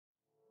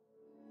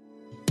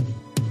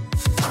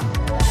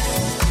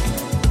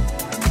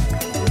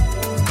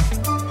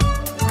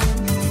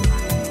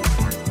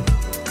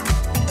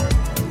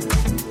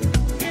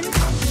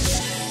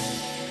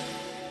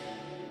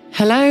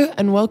Hello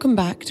and welcome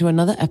back to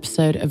another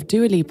episode of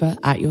Dua Lipa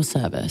at Your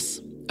Service,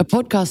 a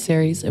podcast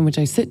series in which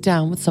I sit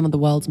down with some of the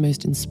world's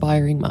most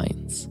inspiring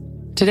minds.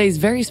 Today's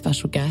very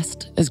special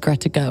guest is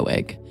Greta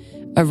Gerwig,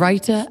 a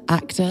writer,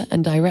 actor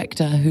and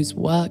director whose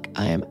work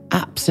I am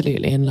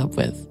absolutely in love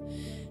with.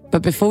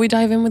 But before we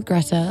dive in with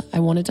Greta, I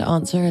wanted to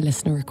answer a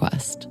listener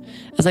request,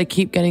 as I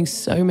keep getting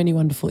so many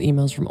wonderful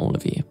emails from all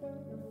of you.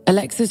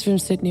 Alexis from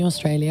Sydney,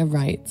 Australia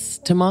writes,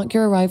 to mark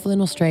your arrival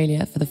in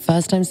Australia for the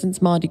first time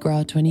since Mardi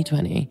Gras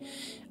 2020,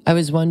 I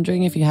was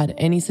wondering if you had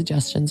any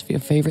suggestions for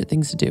your favourite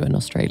things to do in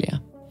Australia.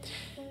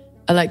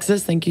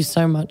 Alexis, thank you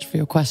so much for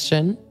your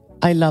question.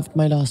 I loved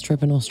my last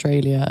trip in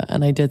Australia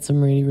and I did some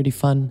really, really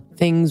fun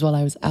things while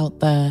I was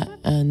out there.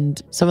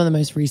 And some of the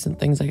most recent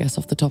things, I guess,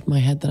 off the top of my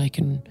head that I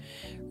can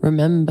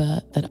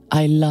remember that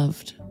I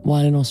loved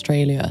while in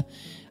Australia.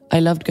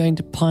 I loved going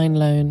to Pine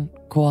Lone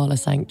Koala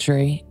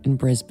Sanctuary in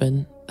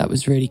Brisbane. That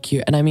was really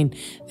cute. And I mean,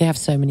 they have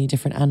so many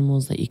different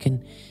animals that you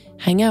can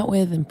hang out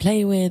with and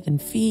play with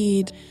and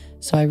feed.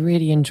 So I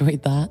really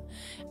enjoyed that.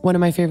 One of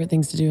my favourite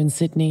things to do in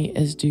Sydney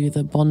is do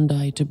the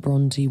Bondi to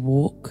Bronte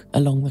walk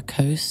along the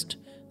coast.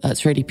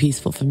 That's really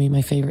peaceful for me.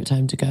 My favourite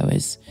time to go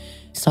is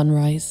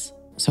sunrise.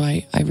 So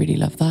I really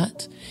love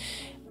that.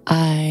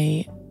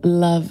 I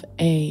love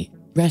a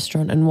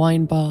restaurant and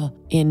wine bar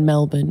in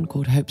Melbourne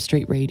called Hope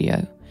Street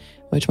Radio,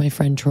 which my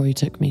friend Troy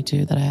took me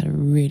to, that I had a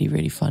really,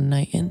 really fun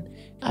night in.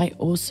 I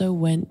also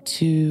went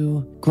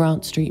to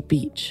Grant Street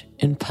Beach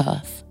in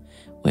Perth,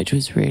 which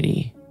was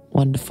really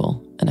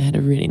wonderful. And I had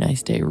a really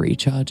nice day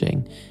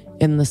recharging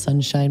in the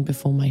sunshine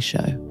before my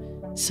show.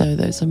 So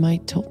those are my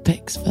top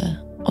picks for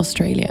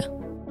Australia.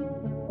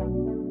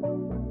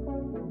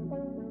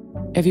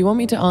 If you want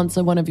me to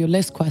answer one of your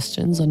list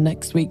questions on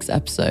next week's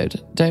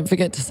episode, don't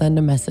forget to send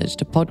a message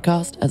to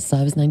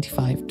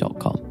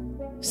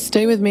podcast@service95.com.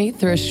 Stay with me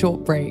through a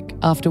short break,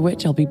 after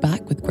which I'll be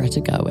back with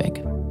Greta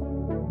Gerwig.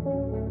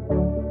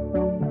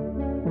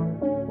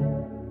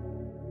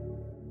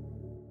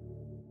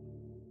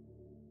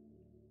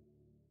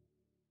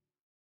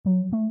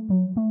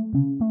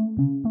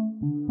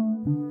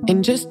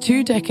 In just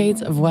 2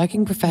 decades of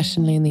working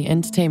professionally in the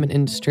entertainment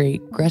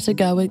industry, Greta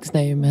Gerwig's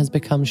name has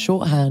become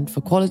shorthand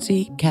for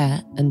quality,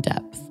 care, and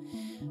depth.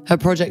 Her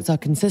projects are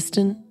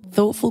consistent,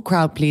 thoughtful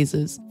crowd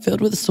pleasers,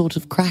 filled with a sort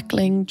of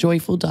crackling,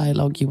 joyful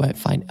dialogue you won't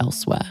find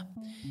elsewhere.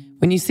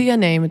 When you see her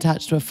name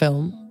attached to a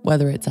film,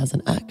 whether it's as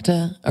an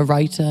actor, a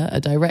writer,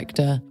 a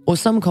director, or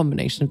some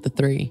combination of the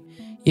three,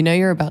 you know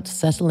you're about to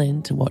settle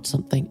in to watch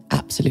something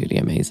absolutely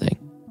amazing.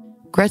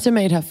 Greta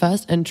made her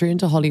first entry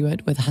into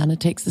Hollywood with Hannah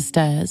Takes the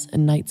Stairs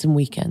and Nights and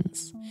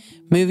Weekends,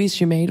 movies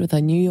she made with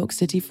her New York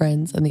City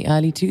friends in the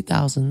early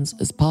 2000s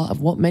as part of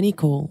what many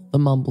call the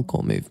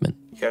mumblecore movement.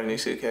 You got a new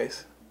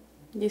suitcase?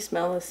 You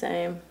smell the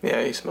same.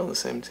 Yeah, you smell the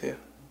same too.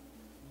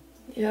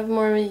 You have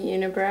more of a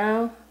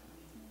unibrow.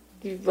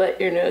 You've let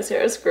your nose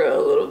hairs grow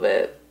a little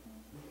bit.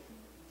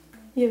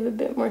 You have a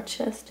bit more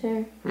chest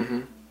hair.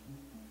 Mm-hmm.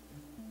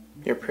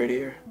 You're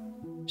prettier.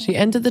 She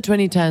entered the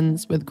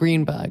 2010s with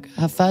Greenberg,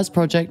 her first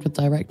project with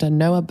director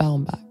Noah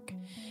Baumbach.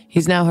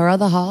 He's now her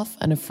other half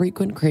and a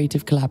frequent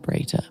creative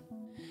collaborator.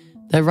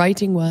 Their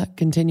writing work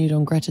continued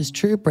on Greta's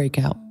true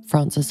breakout,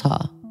 Frances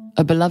Ha,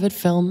 a beloved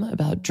film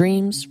about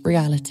dreams,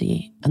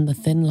 reality, and the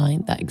thin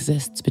line that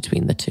exists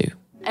between the two.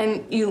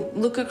 And you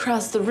look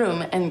across the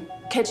room and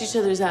catch each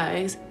other's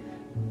eyes,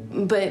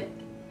 but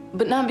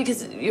not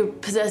because you're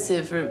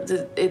possessive or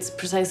it's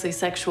precisely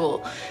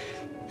sexual,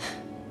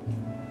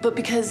 but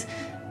because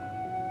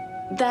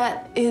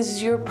that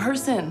is your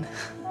person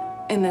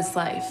in this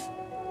life.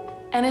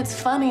 And it's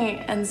funny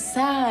and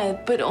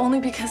sad, but only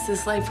because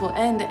this life will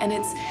end, and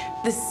it's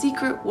the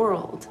secret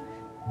world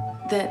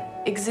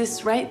that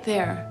exists right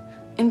there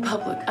in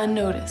public,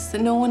 unnoticed,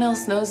 that no one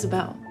else knows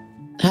about.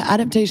 Her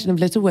adaptation of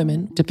Little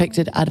Women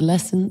depicted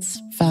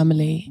adolescence,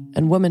 family,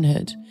 and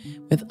womanhood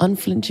with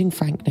unflinching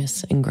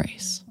frankness and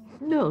grace.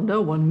 No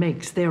one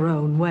makes their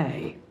own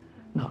way.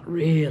 Not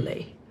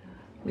really.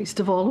 Least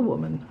of all a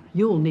woman.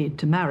 You'll need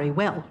to marry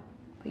well.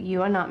 But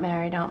you are not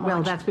married, Aunt Marge.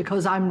 Well, that's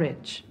because I'm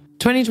rich.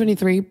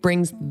 2023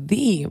 brings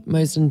the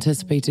most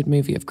anticipated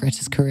movie of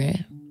Greta's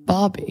career,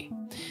 Barbie.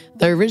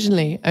 Though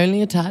originally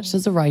only attached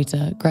as a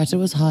writer, Greta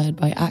was hired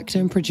by actor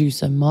and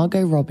producer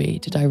Margot Robbie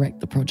to direct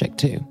the project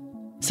too.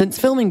 Since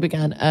filming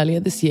began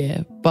earlier this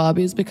year,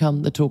 Barbie has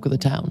become the talk of the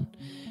town.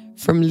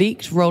 From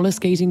leaked roller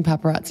skating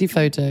paparazzi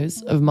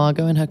photos of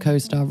Margot and her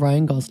co-star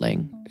Ryan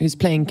Gosling, who's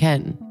playing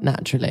Ken,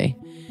 naturally,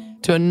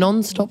 to a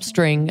non-stop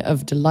string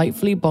of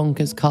delightfully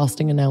bonkers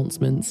casting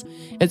announcements,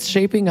 it's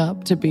shaping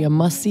up to be a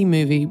must-see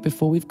movie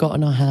before we've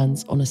gotten our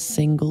hands on a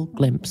single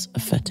glimpse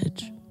of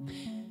footage.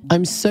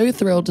 I'm so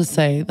thrilled to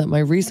say that my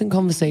recent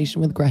conversation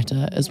with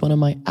Greta is one of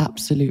my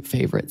absolute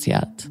favourites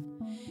yet.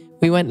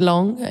 We went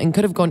long and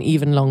could have gone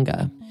even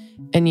longer.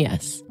 And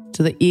yes,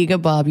 to the eager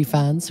Barbie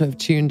fans who have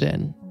tuned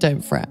in,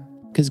 don't fret,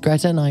 because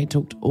Greta and I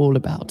talked all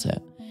about it.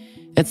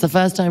 It's the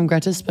first time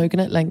Greta's spoken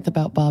at length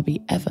about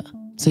Barbie ever,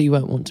 so you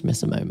won't want to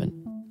miss a moment.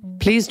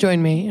 Please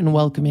join me in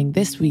welcoming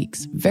this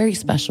week's very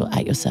special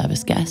At Your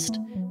Service guest,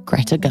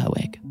 Greta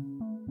Gerwig.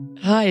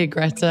 Hi,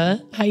 Greta.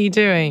 How you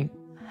doing?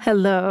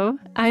 Hello,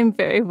 I'm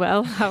very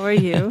well. How are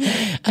you?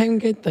 I'm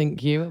good,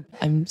 thank you.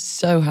 I'm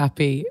so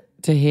happy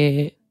to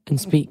hear and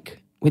speak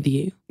with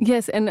you.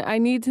 Yes, and I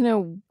need to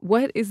know,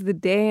 what is the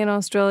day in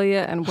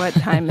Australia and what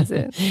time is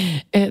it?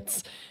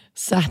 It's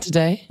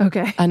Saturday.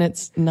 Okay. And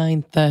it's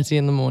 9:30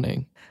 in the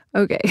morning.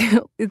 Okay,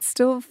 it's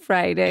still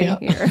Friday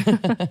here.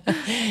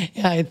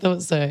 Yeah, I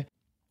thought so.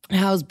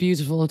 How's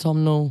beautiful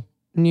autumnal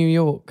New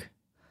York?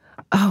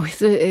 Oh,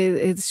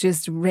 it's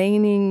just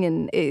raining,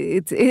 and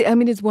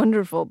it's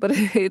wonderful, but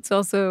it's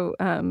also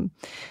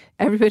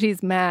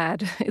everybody's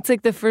mad. It's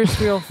like the first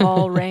real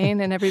fall rain,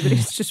 and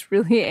everybody's just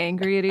really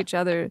angry at each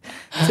other.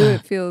 So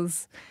it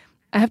feels,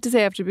 I have to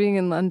say, after being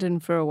in London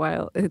for a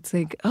while, it's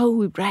like,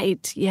 oh,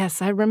 right,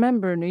 yes, I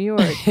remember New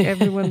York.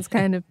 Everyone's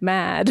kind of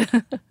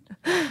mad.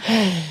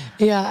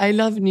 Yeah, I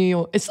love New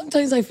York.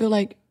 Sometimes I feel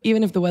like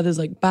even if the weather's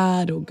like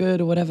bad or good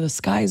or whatever, the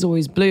sky's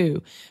always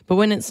blue. But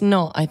when it's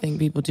not, I think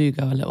people do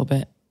go a little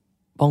bit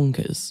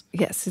bonkers.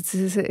 Yes,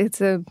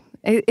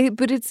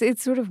 but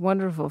it's sort of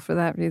wonderful for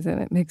that reason.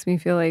 It makes me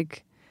feel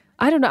like,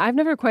 I don't know, I've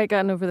never quite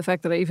gotten over the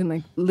fact that I even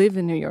like live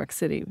in New York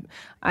City.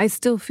 I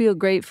still feel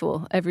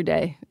grateful every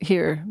day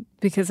here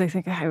because I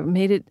think I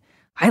made it.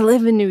 I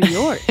live in New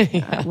York.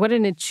 Yeah. What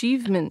an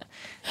achievement.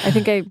 I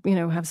think I,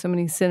 have so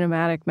many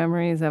cinematic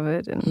memories of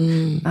it.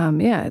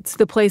 And it's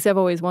the place I've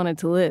always wanted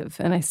to live.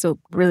 And I still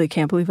really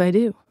can't believe I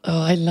do.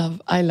 Oh,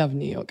 I love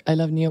New York. I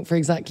love New York for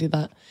exactly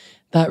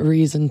that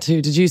reason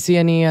too. Did you see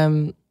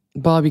any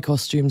Barbie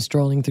costumes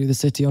strolling through the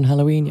city on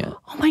Halloween yet?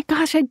 Oh my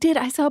gosh, I did.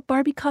 I saw a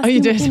Barbie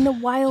costume in the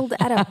wild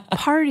at a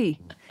party.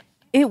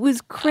 It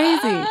was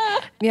crazy.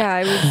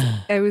 Yeah,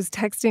 I was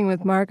texting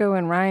with Margot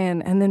and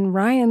Ryan, and then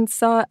Ryan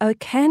saw a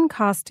Ken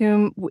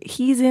costume.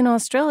 He's in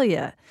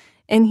Australia,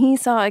 and he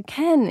saw a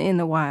Ken in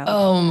the wild.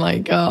 Oh my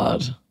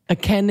God. A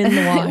Ken in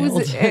the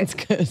wild. That's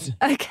good.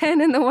 A Ken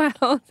in the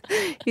wild.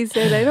 He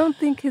said, I don't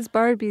think his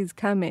Barbie's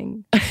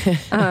coming.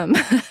 I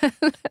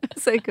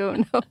was like, oh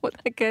no,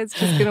 that guy's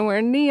just going to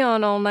wear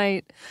neon all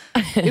night.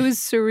 It was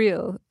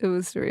surreal.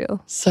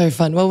 So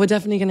fun. Well, we're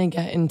definitely going to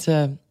get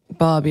into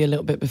Barbie a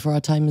little bit before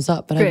our time is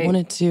up, but Great. I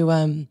wanted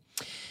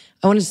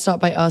to start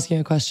by asking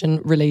a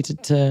question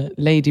related to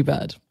Lady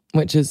Bird,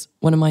 which is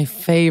one of my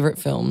favorite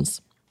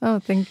films. Oh,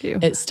 thank you.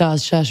 It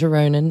stars Saoirse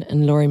Ronan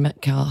and Laurie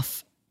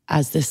Metcalf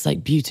as this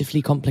like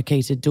beautifully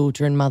complicated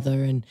daughter and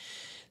mother, and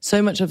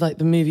so much of like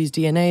the movie's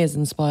DNA is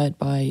inspired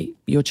by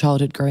your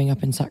childhood growing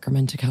up in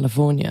Sacramento,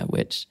 California,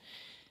 which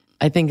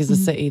I think is a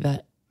city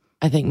that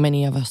I think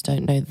many of us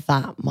don't know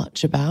that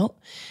much about,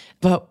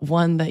 but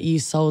one that you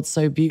sold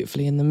so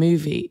beautifully in the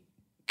movie.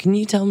 Can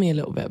you tell me a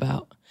little bit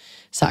about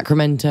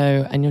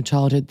Sacramento and your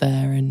childhood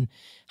there, and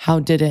how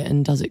did it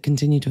and does it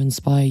continue to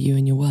inspire you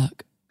in your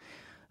work?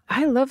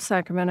 I love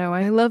Sacramento.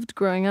 I loved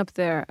growing up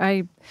there.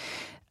 I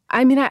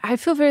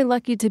feel very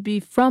lucky to be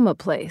from a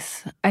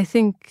place. I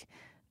think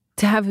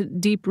to have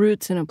deep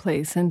roots in a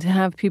place and to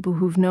have people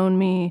who've known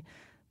me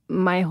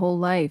my whole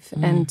life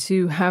and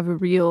to have a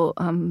real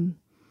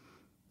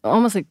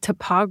almost like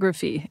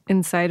topography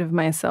inside of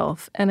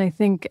myself. And I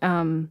think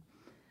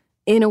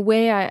in a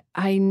way,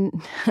 I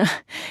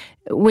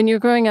when you're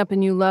growing up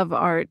and you love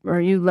art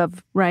or you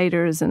love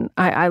writers, and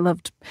I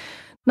loved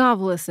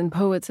novelists and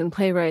poets and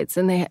playwrights,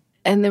 and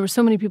there were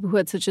so many people who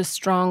had such a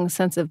strong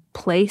sense of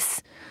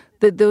place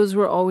that those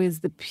were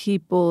always the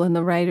people and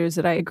the writers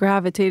that I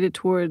gravitated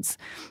towards,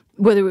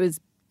 whether it was,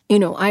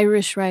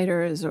 Irish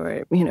writers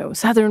or,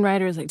 Southern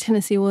writers like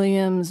Tennessee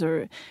Williams,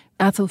 or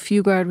Athol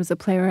Fugard was a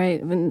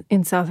playwright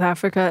in South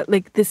Africa.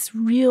 Like this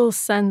real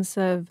sense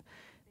of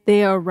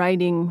they are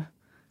writing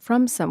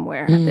from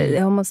somewhere,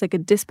 almost like a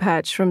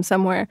dispatch from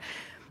somewhere.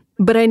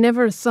 But I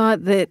never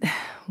thought that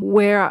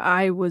where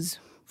I was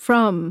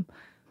from,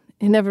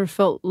 it never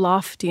felt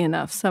lofty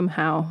enough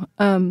somehow.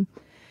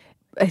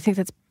 I think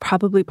that's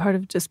probably part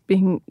of just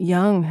being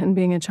young and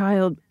being a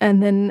child.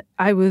 And then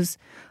I was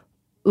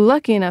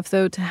lucky enough,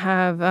 though, to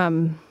have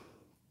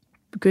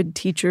good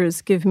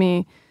teachers give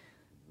me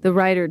the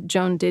writer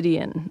Joan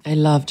Didion. I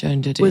love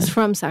Joan Didion. Was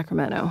from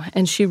Sacramento,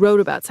 and she wrote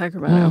about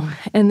Sacramento.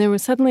 And there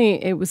was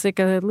suddenly, it was like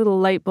a little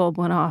light bulb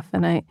went off,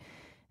 and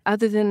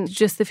other than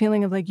just the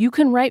feeling of like, you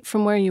can write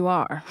from where you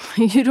are.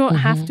 You don't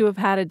have to have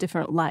had a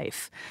different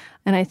life.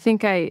 And I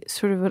think I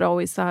sort of had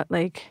always thought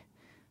like,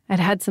 I'd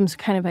had some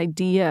kind of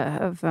idea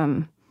of,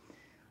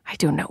 I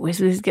don't know,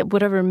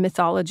 whatever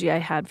mythology I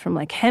had from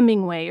like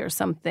Hemingway or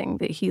something,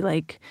 that he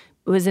like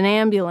was an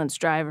ambulance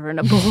driver and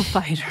a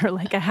bullfighter.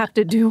 Like I have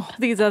to do all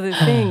these other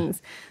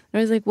things. And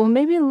I was like, well,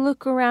 maybe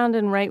look around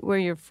and write where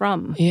you're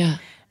from. Yeah.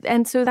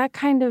 And so that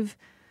kind of,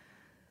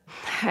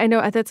 I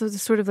know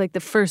that's sort of like the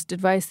first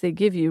advice they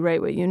give you,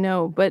 write what you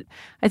know. But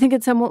I think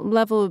at some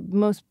level,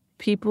 most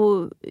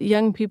people,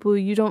 young people,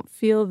 you don't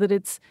feel that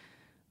it's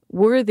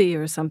worthy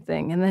or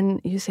something. And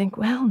then you think,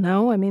 well,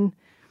 no, I mean,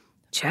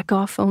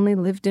 Chekhov only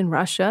lived in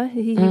Russia.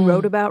 He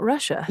wrote about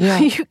Russia. Yeah.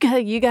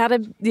 you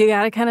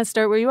gotta kind of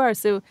start where you are.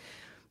 So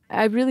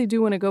I really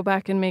do want to go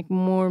back and make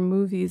more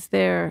movies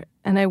there,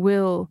 and I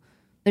will.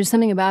 There's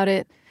something about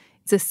it.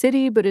 It's a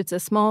city, but it's a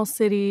small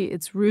city.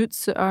 Its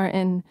roots are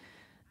in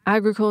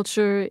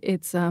agriculture.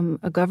 It's a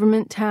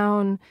government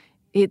town.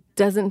 It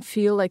doesn't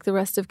feel like the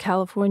rest of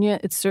California.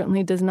 It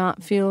certainly does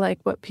not feel like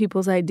what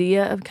people's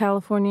idea of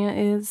California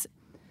is.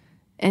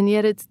 And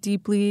yet it's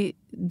deeply,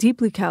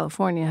 deeply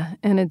California.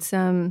 And it's,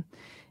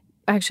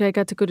 actually, I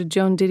got to go to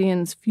Joan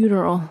Didion's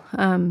funeral,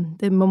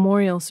 the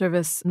memorial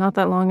service, not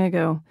that long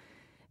ago.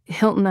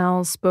 Hilton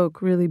Als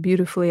spoke really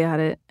beautifully at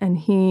it, and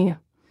he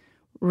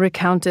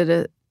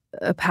recounted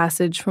a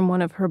passage from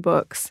one of her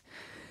books.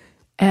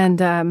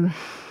 And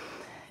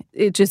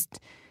it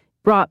just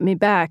brought me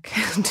back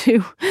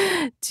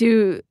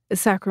to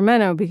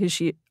Sacramento, because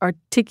she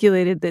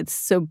articulated that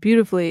so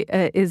beautifully.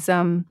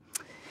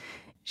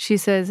 She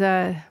says,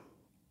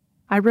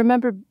 I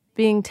remember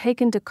being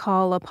taken to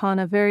call upon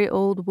a very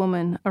old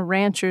woman, a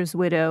rancher's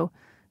widow,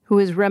 who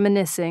was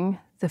reminiscing,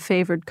 the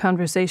favored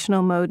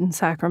conversational mode in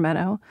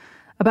Sacramento,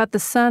 about the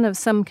son of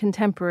some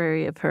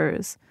contemporary of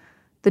hers.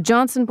 The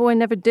Johnson boy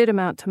never did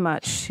amount to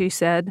much, she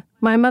said.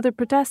 My mother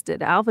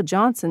protested. Alva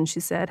Johnson, she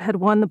said, had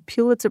won the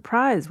Pulitzer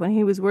Prize when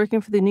he was working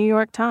for the New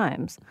York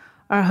Times.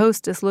 Our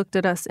hostess looked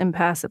at us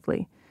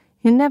impassively.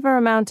 He never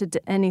amounted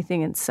to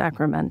anything in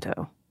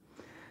Sacramento.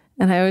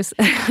 And I was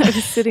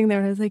sitting there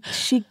and I was like,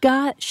 she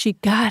got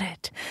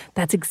it.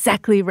 That's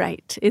exactly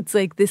right. It's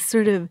like this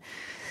sort of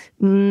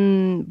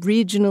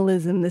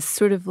regionalism, this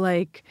sort of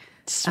like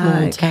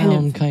small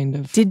town kind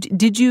of.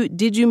 Did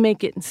you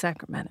make it in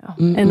Sacramento?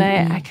 And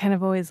I kind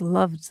of always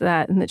loved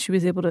that, and that she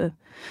was able to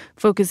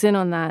focus in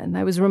on that. And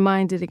I was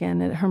reminded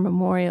again at her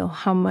memorial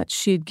how much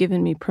she'd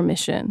given me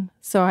permission.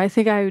 So I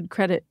think I would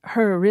credit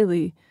her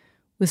really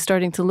with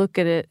starting to look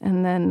at it,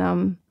 and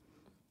then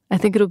I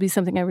think it'll be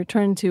something I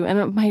return to.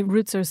 And my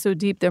roots are so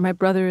deep there. My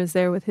brother is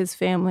there with his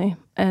family,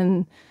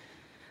 and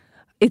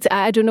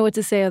I don't know what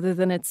to say other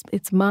than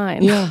it's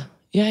mine. Yeah.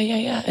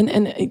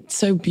 And it's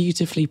so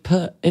beautifully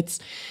put. It's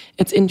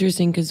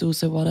interesting because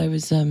also while I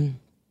was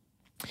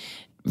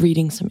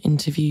reading some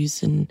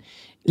interviews and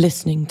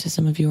listening to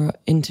some of your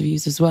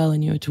interviews as well,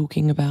 and you were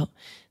talking about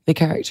the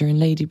character in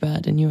Lady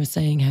Bird, and you were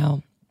saying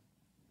how,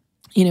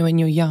 you know, when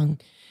you're young,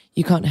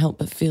 you can't help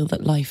but feel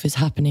that life is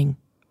happening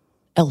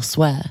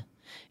elsewhere.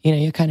 You know,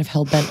 you're kind of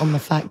hell-bent on the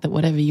fact that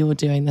whatever you're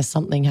doing, there's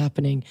something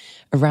happening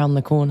around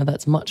the corner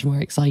that's much more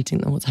exciting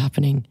than what's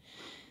happening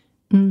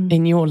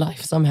in your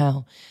life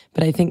somehow.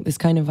 But I think this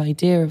kind of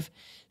idea of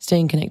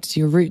staying connected to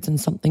your roots and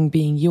something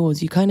being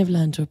yours, you kind of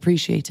learn to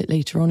appreciate it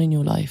later on in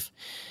your life.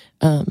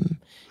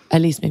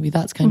 At least maybe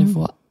that's kind of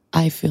what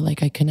I feel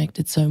like I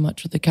connected so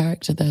much with the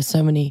character. There's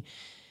so many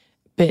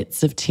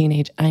bits of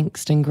teenage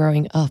angst and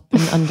growing up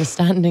and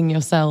understanding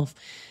yourself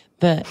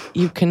that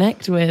you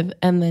connect with,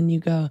 and then you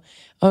go,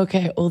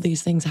 okay, all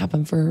these things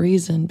happen for a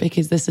reason,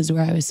 because this is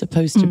where I was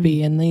supposed to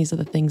be, and these are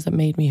the things that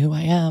made me who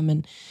I am.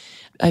 And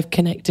I've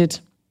connected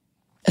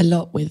a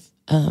lot with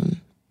a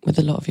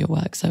lot of your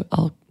work, so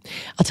I'll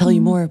tell you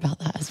more about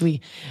that as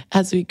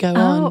we go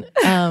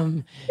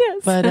on.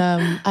 Yes. But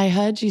I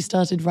heard you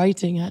started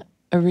writing at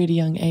a really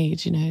young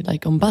age, you know,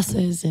 like on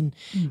buses, in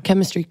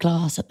chemistry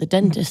class, at the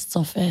dentist's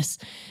office.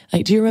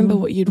 Like, do you remember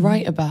what you'd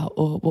write about,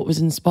 or what was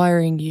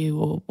inspiring you,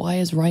 or why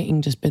has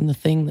writing just been the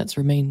thing that's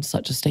remained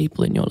such a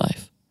staple in your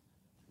life?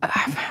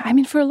 I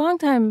mean, for a long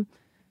time,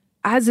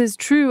 as is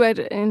true,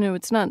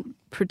 it's not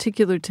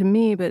particular to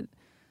me, but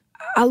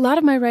a lot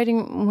of my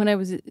writing when I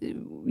was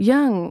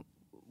young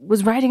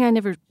was writing I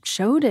never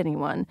showed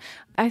anyone.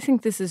 I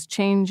think this is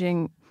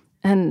changing,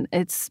 and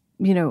it's,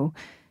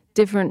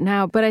 different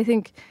now. But I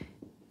think,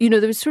 there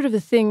was sort of a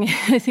thing,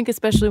 I think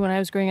especially when I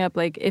was growing up,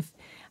 like if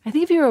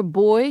you're a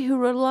boy who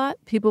wrote a lot,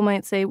 people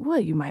might say, well,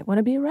 you might want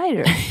to be a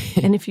writer.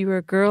 And if you were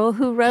a girl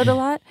who wrote a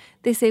lot,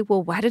 they say,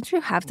 well, why don't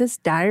you have this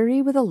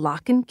diary with a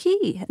lock and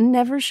key and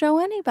never show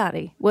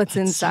anybody what's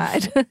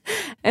inside?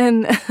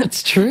 And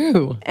it's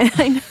true. And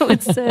I know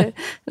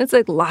it's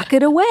like, lock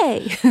it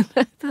away.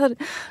 I thought,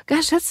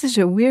 gosh, that's such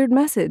a weird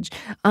message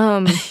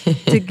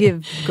to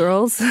give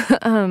girls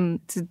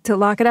to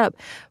lock it up.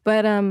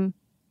 But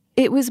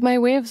it was my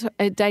way of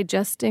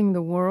digesting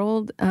the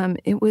world.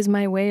 It was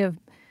my way of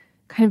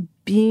kind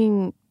of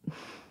being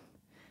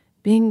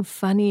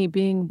funny,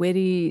 being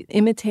witty,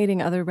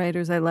 imitating other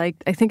writers I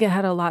liked. I think it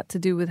had a lot to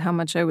do with how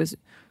much I was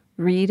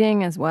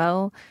reading as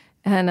well.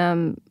 And,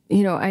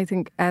 I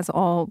think as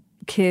all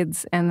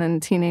kids and then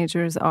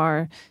teenagers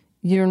are,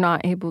 you're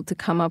not able to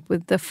come up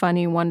with the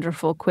funny,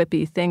 wonderful,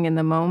 quippy thing in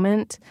the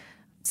moment.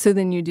 So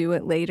then you do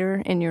it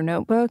later in your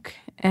notebook.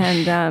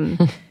 And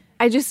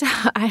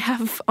I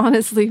have,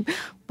 honestly,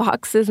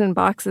 boxes and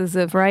boxes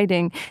of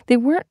writing. They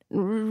weren't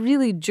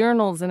really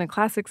journals in a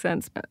classic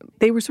sense.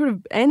 They were sort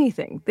of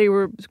anything. They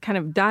were kind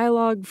of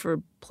dialogue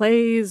for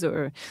plays,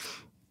 or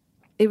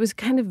it was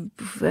kind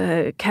of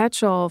a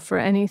catch-all for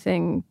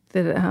anything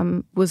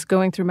that was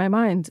going through my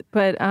mind.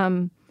 But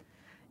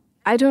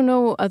I don't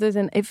know, other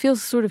than it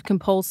feels sort of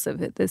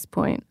compulsive at this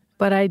point.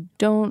 But I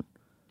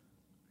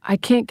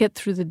can't get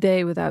through the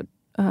day without...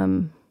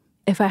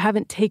 if I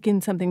haven't taken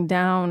something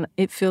down,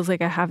 it feels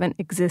like I haven't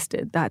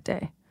existed that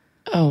day.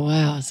 Oh,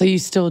 wow. So you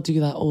still do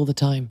that all the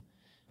time?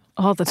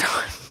 All the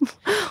time.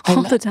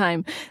 All the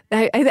time.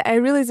 I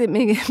realize it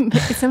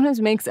sometimes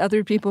makes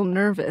other people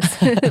nervous.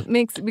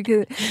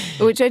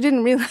 Which I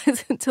didn't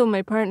realize until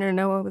my partner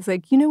Noah was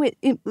like,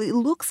 it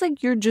looks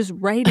like you're just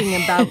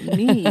writing about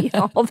me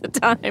all the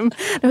time.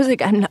 I was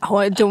like,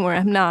 don't worry,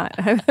 I'm not.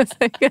 I was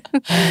like,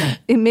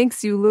 it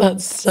makes you look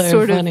That's so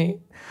sort funny. of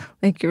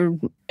like you're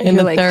In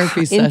a like,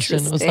 therapy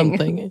session or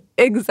something.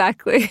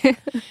 Exactly.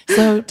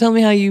 So tell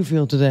me how you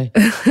feel today.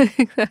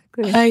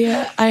 Exactly.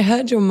 I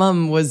heard your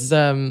mum was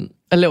a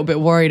little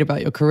bit worried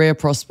about your career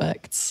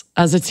prospects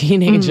as a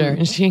teenager,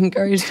 and she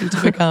encouraged you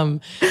to become,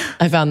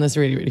 I found this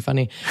really, really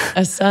funny,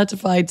 a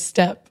certified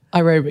step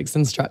aerobics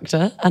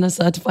instructor and a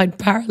certified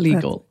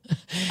paralegal.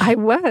 I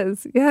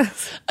was,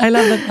 yes. I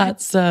love that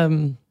that's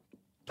a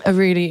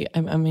really,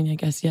 I mean, I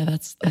guess, yeah,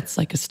 that's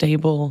like a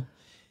stable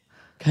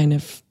kind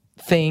of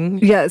thing.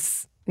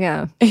 Yes.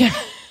 Yeah.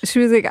 She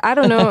was like, I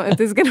don't know if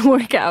this is going to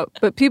work out,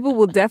 but people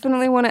will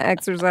definitely want to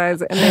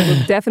exercise and they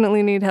will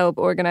definitely need help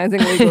organizing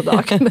legal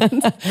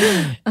documents.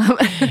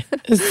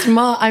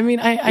 Smart. I mean,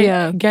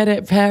 I get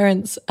it.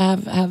 Parents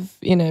have,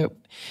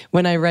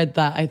 when I read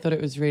that, I thought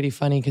it was really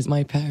funny because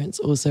my parents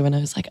also, when I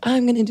was like,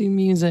 I'm going to do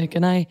music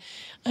and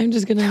I'm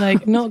just going to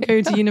like not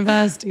go to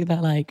university, they're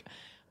like,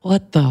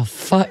 what the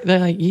fuck? They're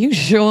like, you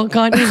sure?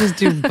 Can't you just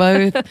do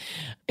both?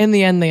 In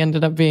the end, they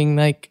ended up being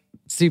like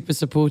super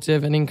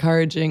supportive and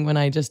encouraging when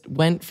I just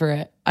went for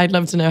it. I'd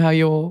love to know how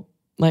your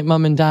like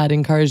mum and dad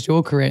encouraged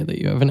your career that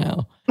you have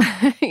now.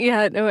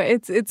 Yeah, no,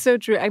 it's so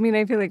true. I mean,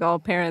 I feel like all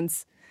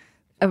parents.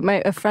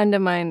 A friend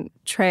of mine,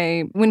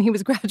 Trey, when he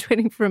was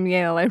graduating from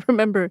Yale, I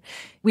remember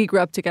we grew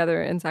up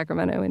together in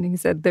Sacramento, and he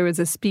said there was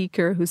a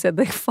speaker who said,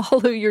 like,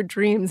 follow your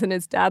dreams, and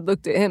his dad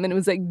looked at him and it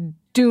was like,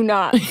 do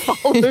not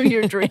follow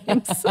your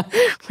dreams.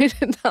 We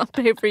did not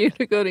pay for you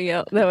to go to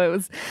Yale. No, it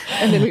was,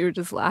 and then we were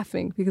just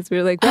laughing because we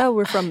were like, well,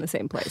 we're from the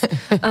same place.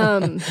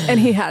 And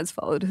he has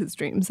followed his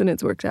dreams and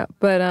it's worked out.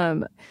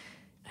 But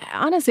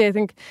honestly, I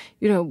think,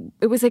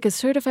 it was like a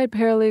certified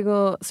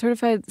paralegal,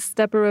 certified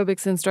step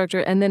aerobics instructor,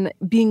 and then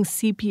being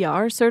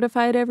CPR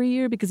certified every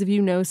year, because if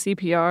you know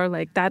CPR,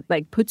 like that,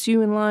 like puts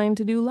you in line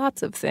to do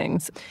lots of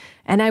things.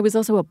 And I was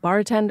also a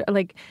bartender,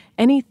 like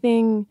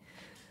anything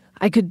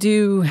I could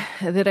do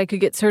that I could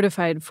get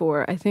certified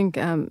for. I think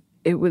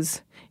it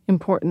was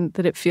important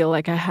that it feel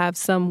like I have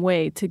some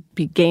way to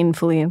be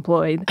gainfully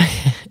employed.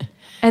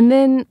 And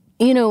then,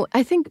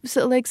 I think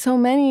so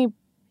many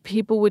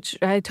people, which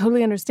I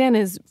totally understand,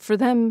 is for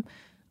them,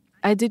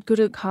 I did go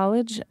to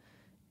college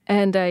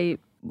and I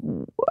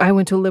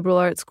went to a liberal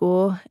arts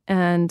school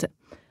and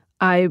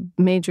I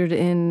majored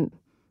in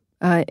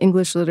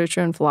English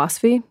literature and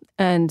philosophy.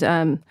 And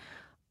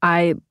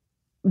I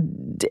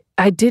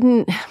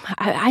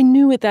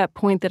knew at that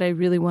point that I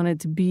really wanted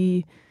to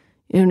be,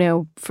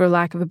 for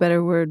lack of a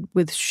better word,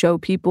 with show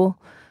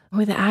people,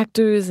 with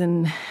actors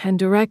and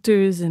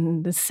directors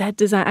and the set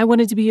design. I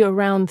wanted to be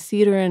around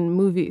theater and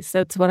movies.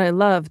 That's what I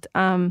loved.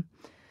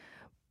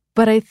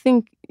 But I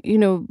think,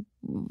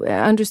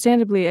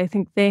 understandably, I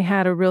think they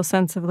had a real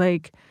sense of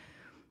like,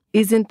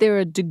 isn't there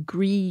a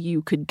degree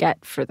you could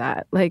get for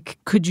that? Like,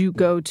 could you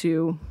go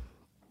to,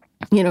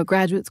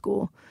 graduate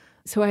school?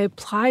 So I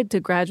applied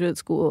to graduate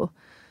school,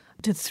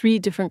 to 3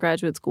 different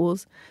graduate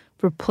schools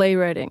for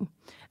playwriting,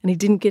 and I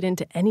didn't get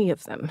into any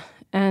of them.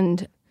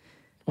 And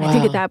wow. I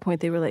think at that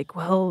point they were like,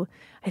 well,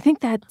 I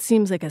think that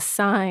seems like a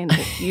sign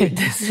that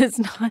this is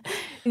not,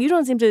 you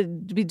don't seem to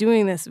be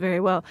doing this very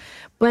well.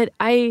 But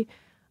I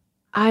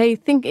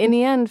think in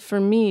the end,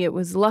 for me, it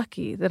was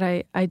lucky that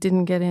I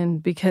didn't get in,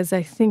 because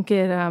I think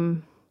it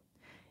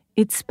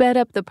sped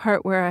up the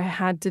part where I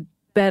had to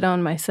bet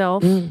on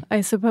myself,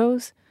 I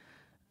suppose,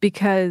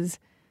 because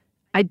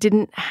I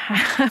didn't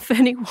have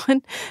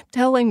anyone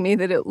telling me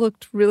that it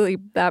looked really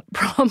that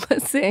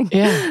promising.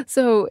 Yeah.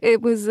 So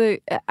it was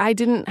I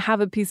didn't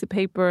have a piece of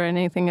paper or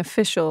anything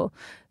official.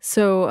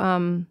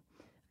 So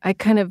I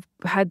kind of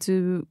had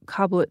to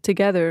cobble it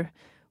together.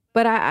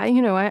 But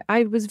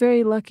I was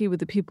very lucky with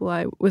the people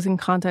I was in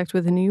contact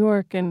with in New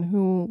York and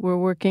who were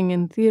working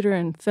in theater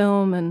and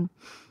film. And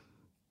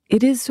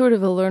it is sort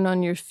of a learn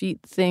on your feet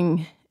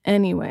thing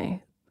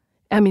anyway.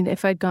 I mean,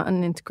 if I'd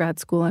gotten into grad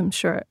school, I'm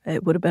sure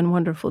it would have been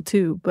wonderful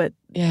too. But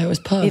yeah, it was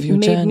part of your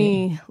journey. It made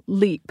me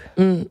leap.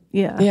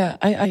 Yeah, yeah.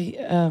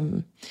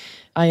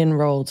 I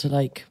enrolled to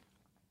like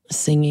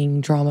singing,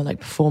 drama,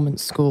 like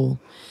performance school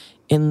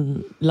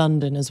in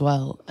London as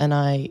well, and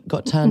I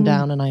got turned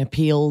down, and I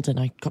appealed, and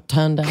I got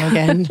turned down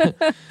again.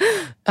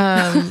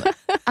 And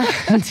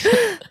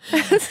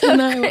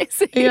I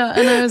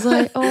was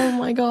like, oh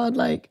my God,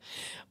 like,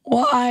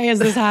 why is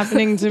this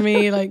happening to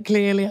me? Like,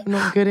 clearly I'm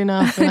not good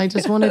enough. And I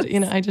just wanted,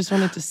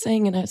 to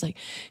sing. And I was like,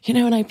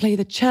 and I play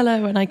the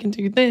cello and I can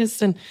do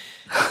this. And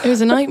it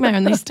was a nightmare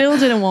and they still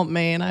didn't want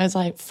me. And I was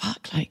like,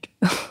 fuck, like,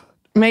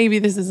 maybe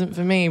this isn't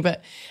for me.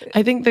 But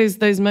I think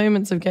those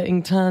moments of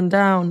getting turned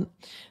down,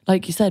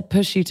 like you said,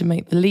 push you to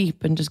make the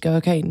leap and just go,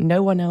 okay,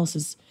 no one else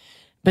is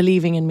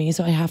believing in me.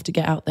 So I have to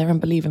get out there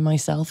and believe in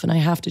myself. And I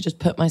have to just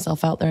put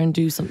myself out there and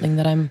do something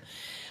that I'm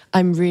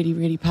really,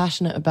 really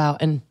passionate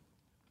about. And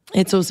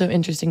it's also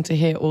interesting to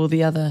hear all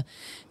the other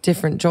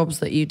different jobs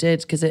that you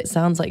did, because it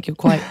sounds like you're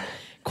quite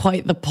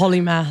the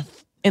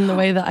polymath in the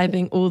way that I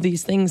think all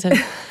these things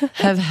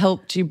have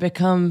helped you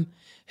become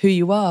who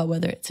you are,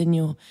 whether it's in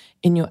your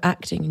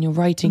acting, in your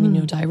writing, in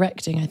your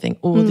directing. I think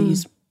all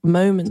these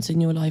moments in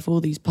your life,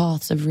 all these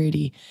paths have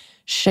really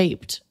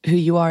shaped who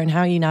you are and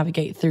how you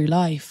navigate through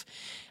life.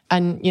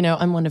 And, you know,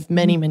 I'm one of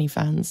many, many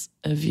fans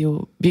of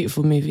your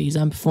beautiful movies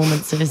and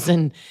performances.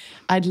 And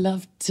I'd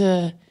love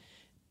to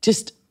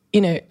just,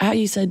 you know, how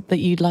you said that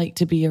you'd like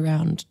to be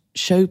around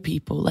show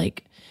people.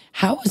 Like,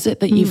 how was it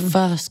that you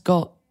first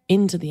got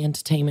into the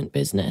entertainment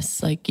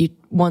business? Like, you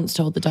once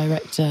told the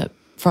director,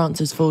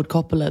 Francis Ford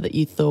Coppola, that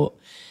you thought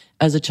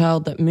as a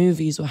child that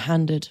movies were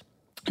handed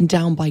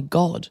down by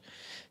God.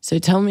 So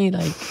tell me,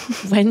 like,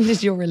 when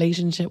did your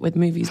relationship with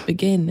movies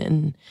begin?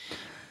 And,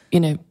 you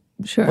know,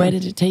 where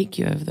did it take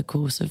you over the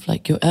course of,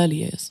 like, your early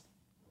years?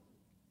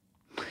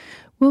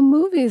 Well,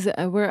 movies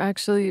were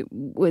actually,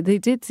 they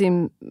did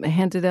seem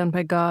handed down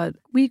by God.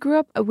 We grew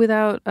up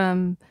without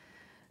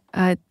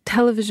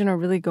television or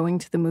really going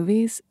to the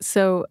movies.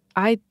 So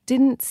I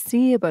didn't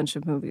see a bunch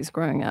of movies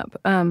growing up.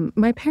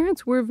 My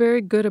parents were very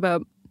good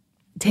about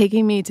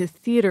taking me to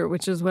theater,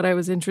 which is what I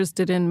was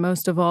interested in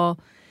most of all,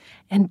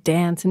 and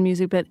dance and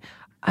music. But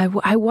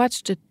I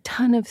watched a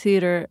ton of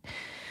theater.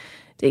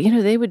 You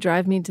know, they would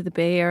drive me to the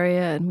Bay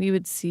Area and we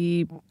would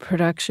see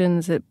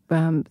productions at,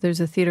 there's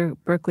a theater,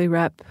 Berkeley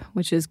Rep,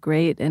 which is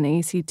great, and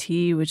ACT,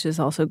 which is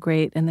also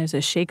great. And there's a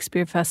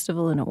Shakespeare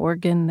Festival in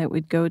Oregon that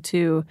we'd go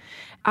to.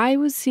 I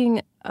was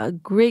seeing a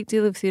great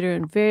deal of theater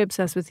and very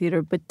obsessed with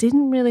theater, but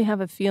didn't really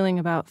have a feeling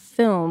about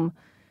film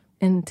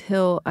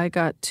until I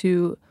got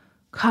to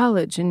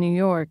college in New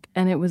York.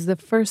 And it was the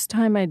first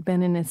time I'd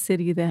been in a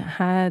city that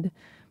had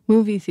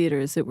movie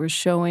theaters that were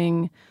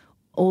showing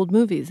old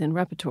movies in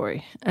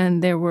repertory.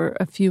 And there were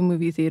a few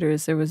movie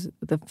theaters. There was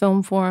the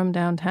Film Forum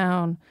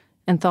downtown,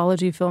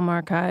 Anthology Film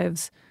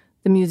Archives,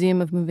 the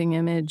Museum of Moving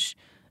Image,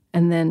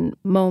 and then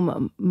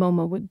MoMA.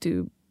 MoMA would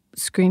do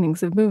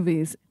screenings of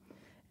movies.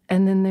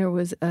 And then there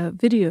was a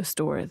video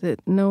store that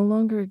no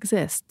longer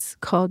exists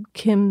called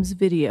Kim's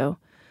Video,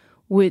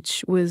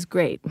 which was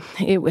great.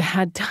 It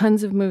had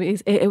tons of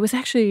movies. It was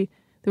actually,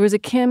 there was a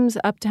Kim's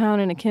uptown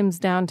and a Kim's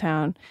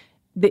downtown.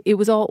 It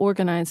was all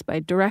organized by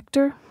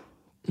director.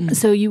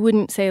 So you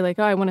wouldn't say like,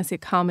 oh, I want to see a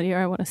comedy or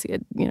I want to see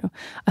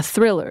a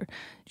thriller.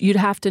 You'd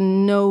have to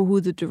know who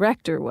the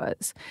director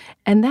was.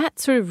 And that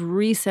sort of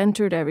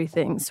recentered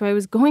everything. So I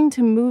was going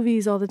to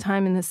movies all the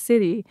time in the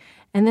city.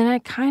 And then I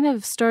kind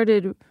of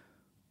started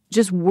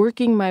just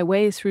working my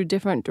way through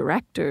different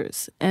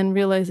directors and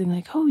realizing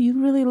like, oh,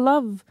 you really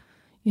love,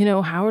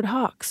 Howard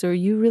Hawks, or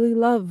you really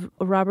love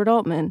Robert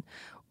Altman,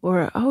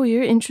 or, oh,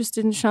 you're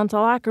interested in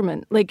Chantal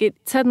Ackerman. Like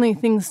suddenly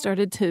things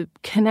started to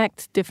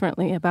connect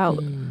differently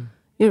about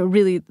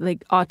really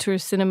like auteur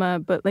cinema,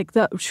 but like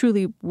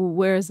truly,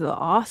 where's the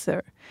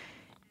author?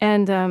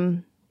 And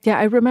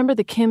I remember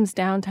the Kim's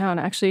downtown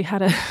actually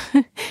had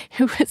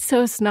it was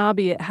so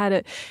snobby.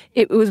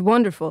 It was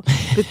wonderful,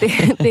 but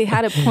they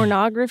had a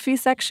pornography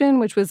section,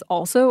 which was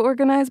also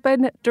organized by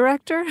a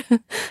director.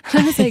 And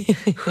I was like,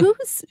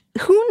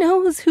 who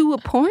knows who a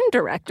porn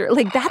director?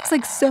 Like that's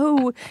like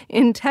so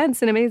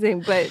intense and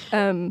amazing. But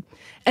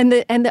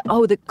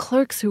the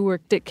clerks who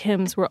worked at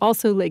Kim's were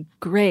also like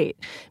great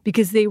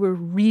because they were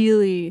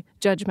really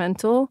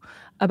judgmental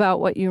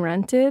about what you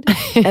rented.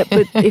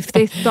 But if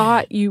they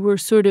thought you were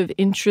sort of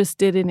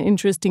interested in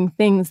interesting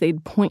things,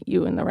 they'd point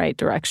you in the right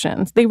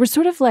directions. They were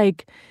sort of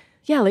like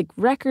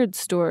record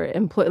store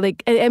employee.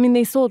 Like, I mean,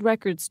 they sold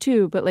records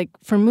too, but like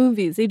for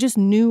movies, they just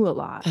knew a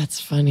lot.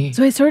 That's funny.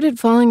 So I started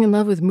falling in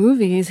love with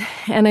movies.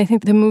 And I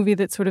think the movie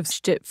that sort of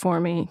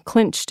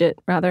clinched it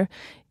rather,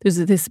 there's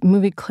this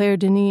movie, Claire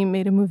Denis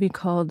made a movie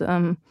called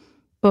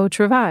Beau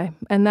Travail.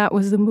 And that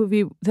was the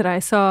movie that I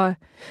saw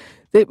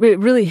that it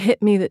really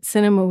hit me that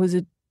cinema was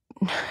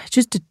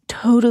just a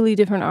totally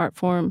different art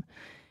form,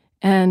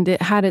 and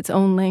it had its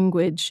own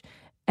language,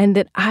 and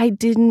that I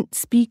didn't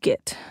speak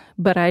it,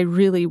 but I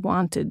really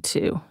wanted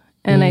to.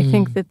 And I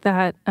think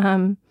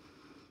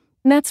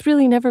that's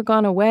really never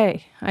gone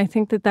away. I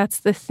think that's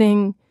the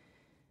thing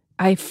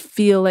I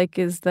feel like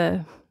is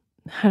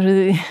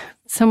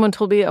someone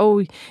told me,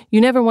 oh, you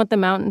never want the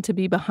mountain to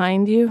be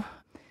behind you.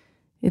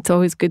 It's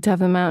always good to have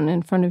the mountain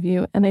in front of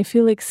you. And I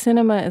feel like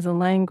cinema as a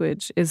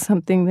language is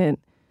something that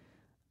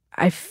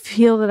I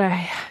feel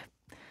that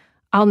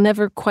I'll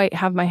never quite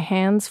have my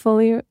hands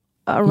fully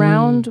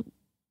around,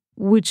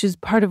 which is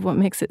part of what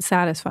makes it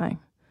satisfying.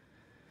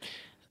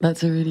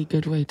 That's a really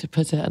good way to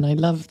put it. And I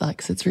love that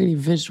because it's really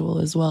visual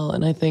as well.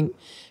 And I think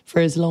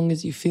for as long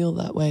as you feel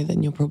that way,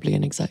 then you're probably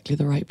in exactly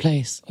the right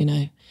place,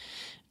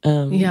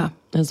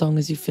 As long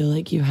as you feel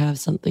like you have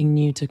something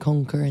new to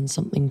conquer and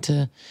something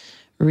to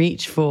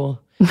reach for.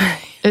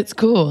 It's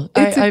cool.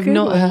 I've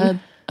not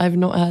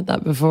heard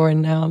that before,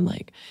 and now I'm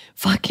like,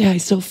 fuck yeah, I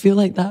still feel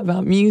like that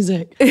about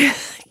music.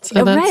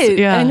 So right.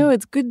 Yeah. I know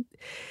it's good.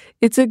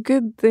 It's a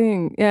good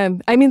thing. Yeah.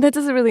 I mean, that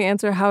doesn't really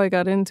answer how I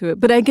got into it,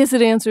 but I guess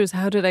it answers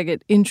how did I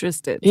get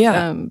interested.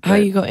 Yeah. How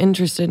you got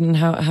interested and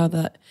how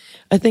that,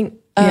 I think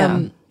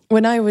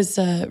when I was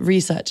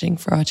researching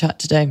for our chat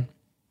today,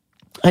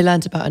 I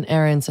learned about an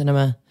area in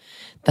cinema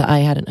that I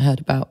hadn't heard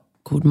about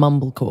called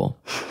mumblecore.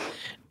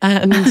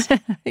 And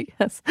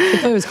yes. I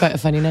thought it was quite a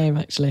funny name,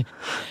 actually.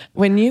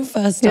 When you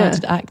first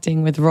started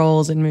acting with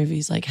roles in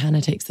movies like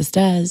Hannah Takes the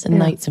Stairs and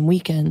Nights and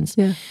Weekends,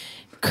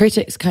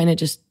 critics kind of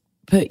just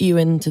put you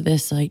into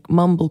this like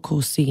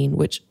mumblecore scene,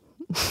 which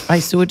I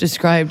saw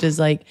described as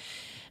like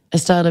a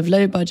style of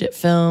low budget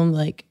film,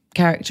 like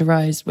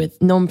characterized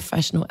with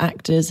non-professional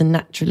actors and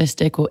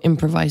naturalistic or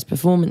improvised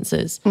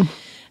performances.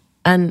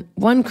 And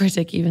one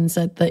critic even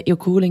said that your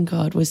calling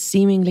card was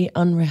seemingly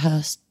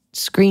unrehearsed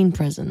screen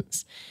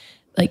presence.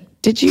 Like,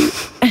 did you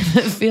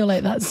ever feel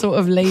like that sort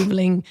of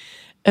labeling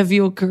of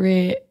your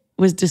career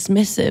was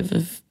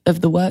dismissive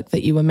of the work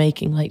that you were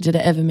making? Like, did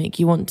it ever make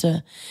you want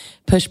to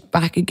push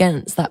back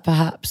against that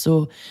perhaps?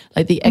 Or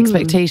like the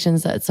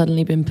expectations that had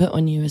suddenly been put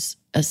on you as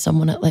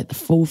someone at like the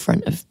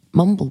forefront of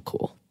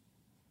mumblecore?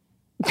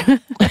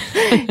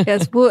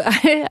 Yes, well,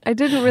 I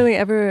didn't really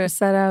ever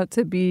set out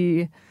to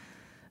be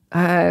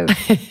the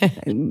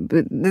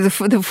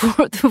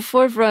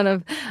forefront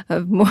of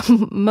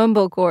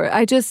mumblecore.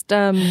 I just,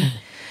 to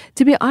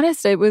be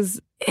honest, it was,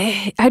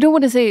 I don't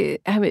want to say,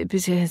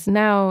 because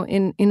now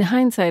in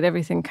hindsight,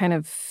 everything kind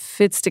of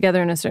fits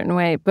together in a certain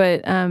way.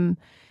 But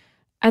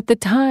at the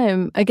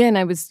time, again,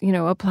 I was,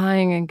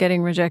 applying and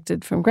getting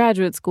rejected from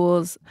graduate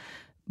schools,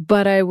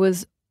 but I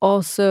was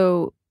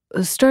also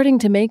starting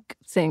to make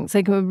things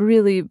like a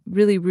really,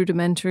 really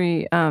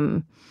rudimentary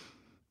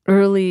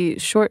early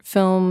short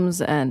films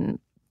and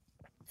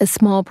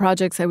small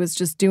projects I was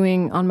just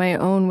doing on my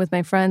own with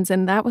my friends.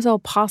 And that was all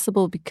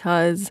possible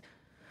because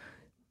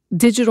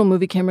digital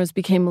movie cameras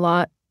became a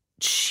lot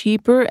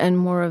cheaper and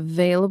more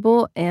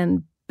available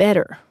and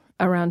better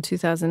around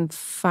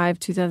 2005,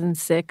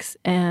 2006.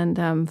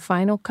 And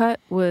Final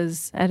Cut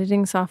was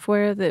editing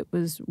software that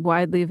was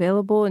widely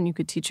available and you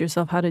could teach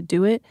yourself how to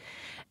do it.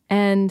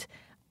 And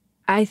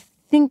I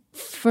think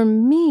for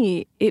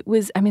me, it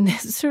was,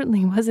 this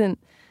certainly wasn't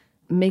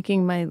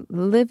making my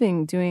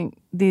living doing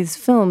these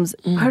films.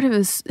 Part of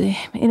it,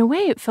 in a way,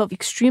 it felt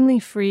extremely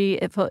free.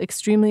 It felt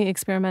extremely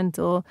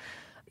experimental.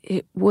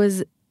 It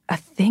was a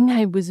thing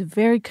I was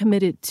very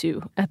committed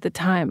to at the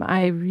time.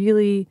 I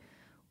really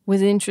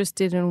was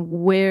interested in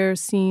where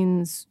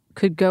scenes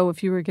could go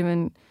if you were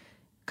given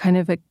kind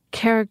of a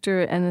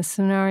character and a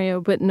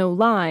scenario, but no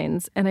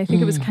lines. And I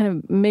think it was kind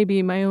of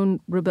maybe my own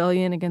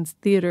rebellion against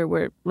theater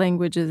where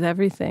language is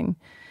everything.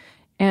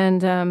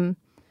 And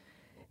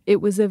it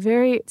was a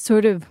very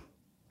sort of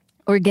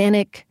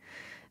organic,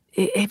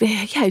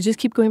 I just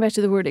keep going back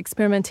to the word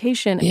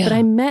experimentation. Yeah. But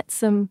I met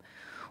some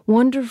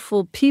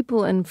wonderful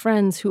people and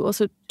friends who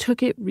also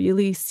took it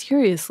really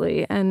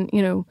seriously. And,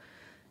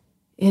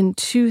 in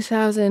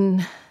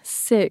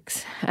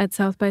 2006 at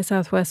South by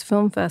Southwest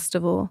Film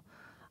Festival,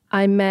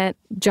 I met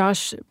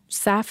Josh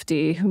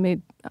Safdie, who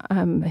made,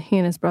 he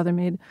and his brother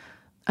made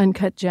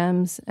Uncut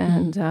Gems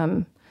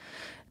and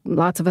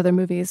lots of other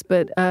movies.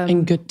 But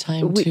In Good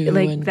Time, too.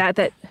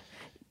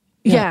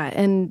 Yeah,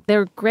 and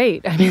they're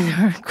great.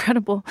 They're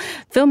incredible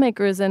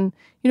filmmakers. And,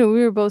 we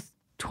were both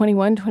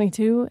 21,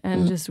 22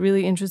 and just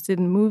really interested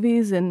in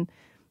movies. And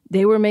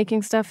they were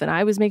making stuff and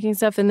I was making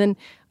stuff. And then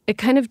it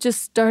kind of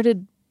just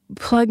started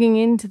plugging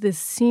into this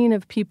scene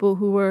of people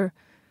who were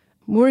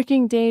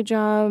working day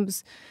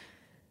jobs,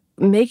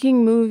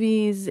 making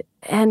movies,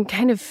 and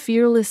kind of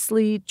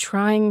fearlessly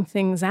trying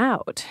things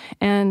out.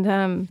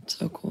 And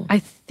so cool. I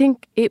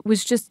think it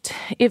was just,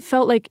 it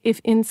felt like if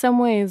in some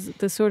ways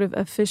the sort of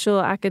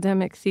official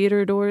academic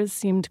theater doors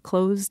seemed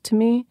closed to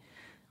me,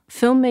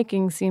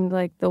 filmmaking seemed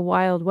like the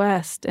Wild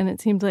West, and it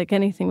seemed like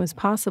anything was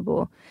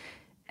possible.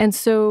 And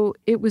so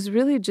it was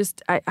really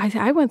just,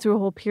 I went through a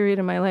whole period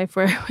in my life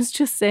where I was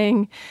just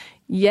saying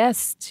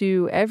yes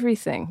to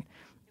everything.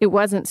 It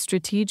wasn't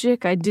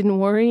strategic. I didn't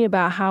worry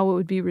about how it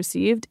would be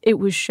received. It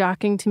was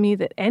shocking to me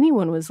that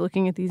anyone was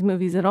looking at these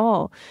movies at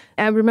all.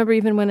 I remember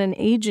even when an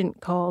agent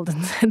called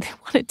and said they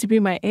wanted to be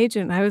my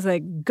agent, I was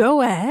like,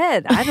 go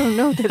ahead. I don't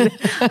know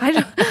I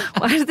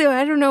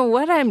don't know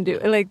what I'm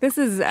doing. Like, this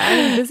is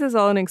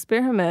all an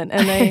experiment.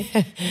 And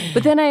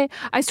but then I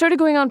started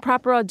going on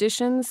proper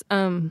auditions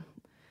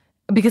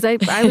because I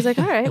was like,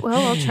 all right,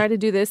 well, I'll try to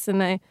do this.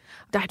 And I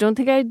don't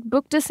think I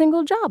booked a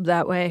single job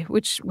that way,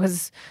 which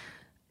was...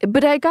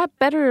 But I got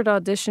better at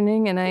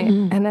auditioning, and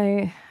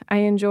I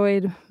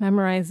enjoyed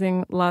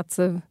memorizing lots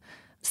of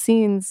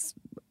scenes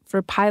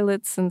for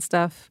pilots and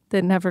stuff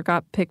that never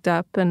got picked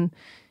up, and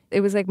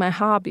it was like my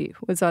hobby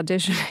was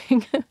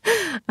auditioning.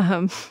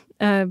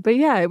 But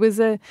yeah, it was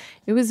a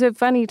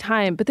funny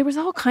time. But there was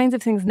all kinds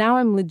of things. Now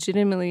I'm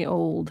legitimately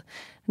old,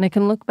 and I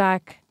can look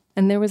back.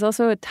 And there was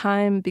also a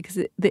time because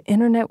the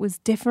internet was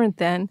different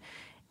then.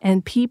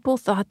 And people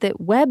thought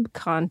that web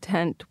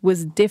content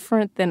was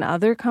different than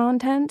other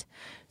content.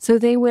 So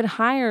they would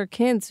hire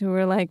kids who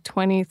were like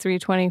 23,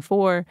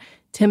 24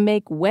 to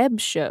make web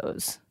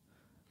shows.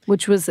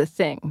 which was a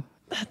thing.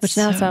 Which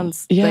now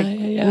sounds like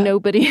yeah.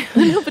 nobody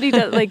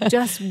does, like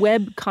just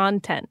web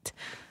content.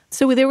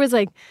 So there was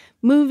like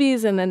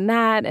movies and then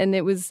that, and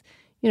it was,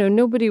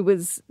 nobody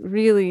was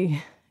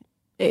really,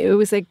 it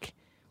was like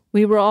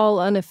we were all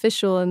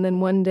unofficial. And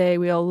then one day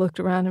we all looked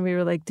around and we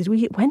were like,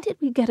 when did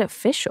we get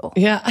official?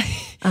 Yeah.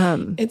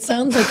 It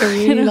sounds like a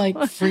really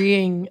like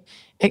freeing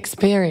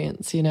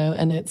experience,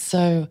 and it's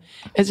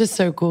just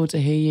so cool to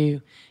hear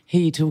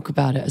you talk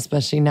about it,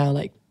 especially now,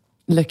 like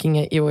looking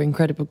at your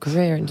incredible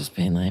career and just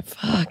being like,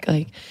 fuck,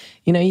 like,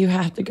 you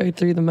have to go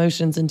through the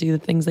motions and do the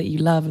things that you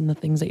love and the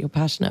things that you're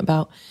passionate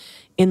about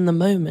in the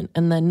moment,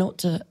 and then not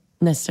to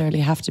necessarily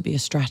have to be a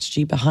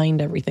strategy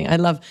behind everything. I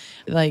love,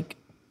 like,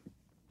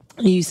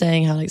 you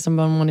saying how like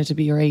someone wanted to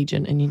be your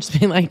agent and you just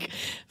being like,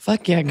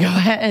 fuck yeah, go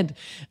ahead.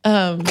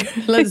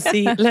 Let's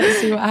see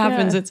what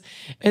happens. Yeah.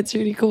 It's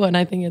really cool. And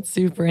I think it's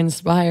super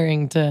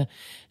inspiring to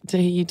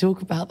hear you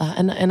talk about that.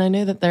 And I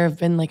know that there have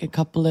been like a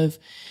couple of,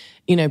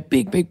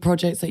 big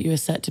projects that you were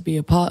set to be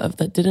a part of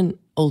that didn't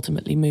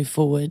ultimately move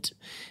forward,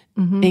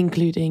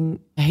 including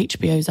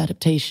HBO's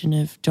adaptation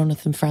of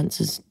Jonathan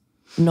Franz's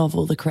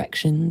novel, The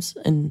Corrections,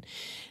 and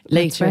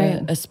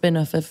later a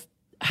spin-off of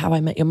How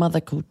I Met Your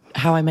Mother called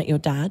How I Met Your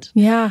Dad.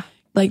 Yeah.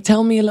 Like,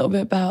 tell me a little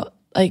bit about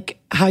like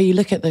how you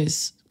look at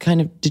those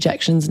kind of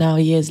dejections now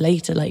years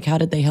later. Like, how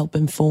did they help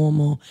inform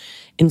or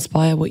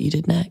inspire what you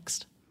did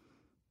next?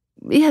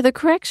 Yeah, The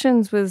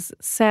Corrections was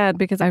sad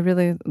because I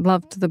really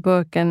loved the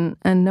book and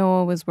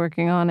Noah was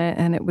working on it,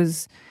 and it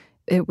was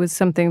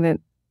something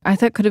that I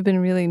thought could have been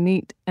really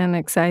neat and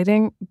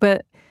exciting.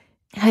 But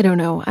I don't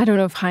know. I don't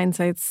know if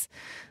hindsight's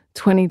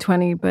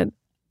 20/20, but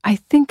I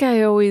think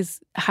I always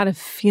had a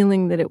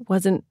feeling that it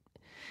wasn't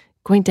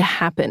going to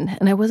happen.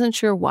 And I wasn't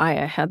sure why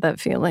I had that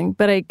feeling,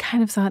 but I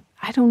kind of thought,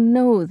 I don't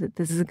know that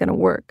this is going to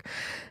work.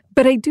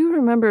 But I do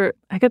remember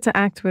I got to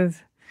act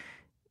with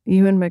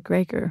Ewan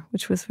McGregor,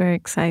 which was very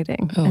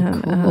exciting. Oh,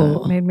 and,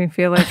 cool. Made me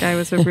feel like I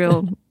was a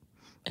real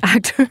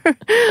actor.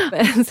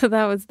 And so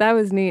that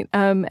was neat.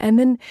 And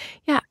then,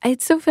 yeah,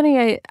 it's so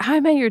funny. How I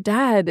Met Your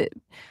Dad,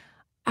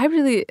 I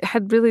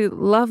had really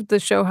loved the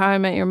show How I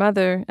Met Your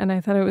Mother, and I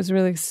thought it was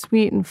really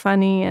sweet and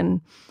funny, and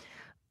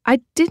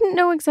I didn't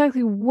know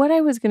exactly what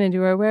I was going to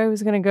do or where I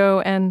was going to go,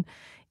 and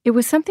it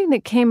was something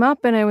that came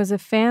up, and I was a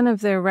fan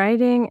of their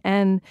writing,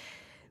 and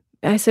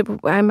I said,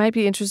 well, I might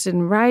be interested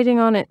in writing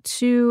on it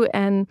too,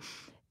 and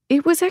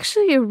it was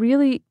actually a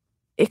really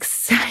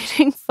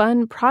exciting,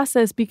 fun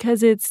process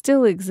because it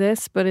still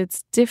exists, but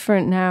it's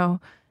different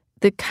now.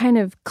 The kind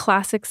of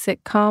classic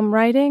sitcom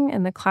writing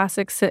and the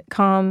classic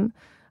sitcom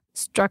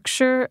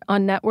structure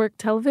on network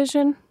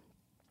television.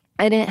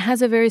 And it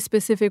has a very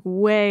specific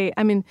way.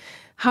 I mean,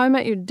 How I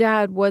Met Your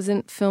Dad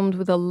wasn't filmed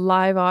with a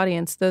live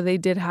audience, though they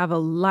did have a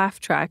laugh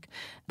track,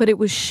 but it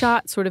was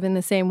shot sort of in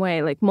the same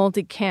way, like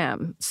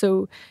multicam.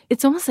 So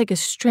it's almost like a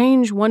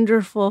strange,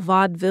 wonderful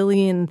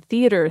vaudevillian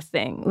theater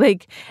thing.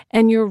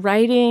 And you're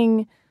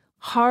writing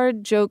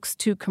hard jokes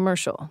to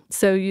commercial.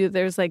 So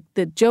there's like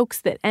the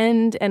jokes that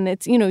end, and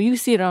it's, you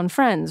see it on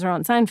Friends or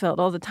on Seinfeld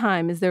all the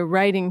time, is they're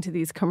writing to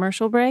these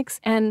commercial breaks.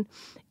 And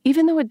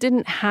even though it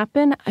didn't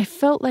happen, I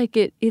felt like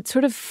it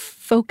sort of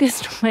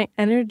focused my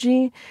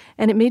energy,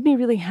 and it made me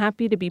really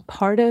happy to be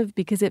part of,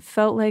 because it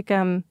felt like,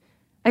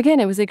 again,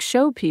 it was like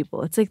show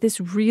people. It's like this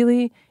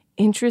really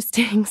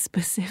interesting,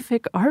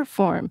 specific art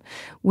form,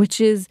 which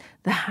is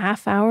the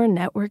half-hour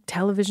network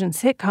television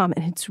sitcom,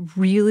 and it's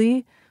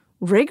really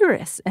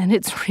rigorous and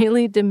it's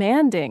really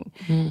demanding.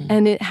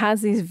 And it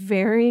has these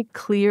very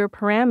clear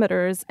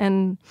parameters,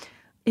 and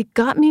it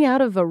got me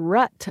out of a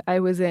rut I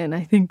was in,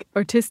 I think,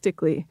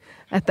 artistically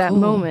at that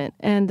moment.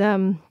 And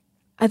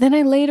then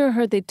I later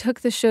heard they took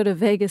the show to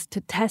Vegas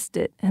to test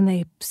it, and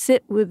they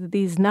sit with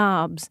these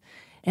knobs,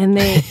 and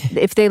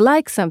if they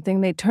like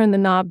something, they turn the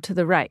knob to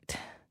the right.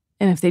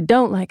 And if they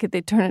don't like it,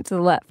 they turn it to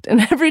the left.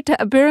 And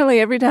apparently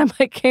every time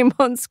I came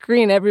on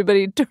screen,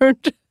 everybody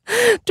turned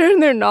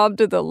their knob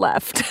to the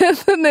left. And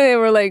then they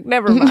were like,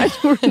 never mind,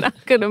 we're not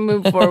going to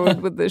move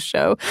forward with this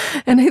show.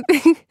 And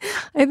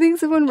I think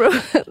someone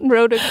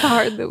wrote a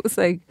card that was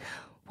like,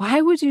 why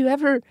would you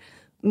ever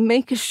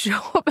make a show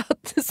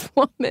about this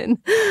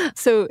woman?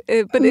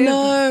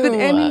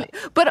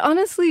 But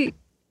honestly,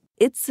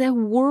 it's a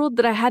world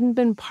that I hadn't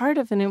been part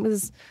of, and it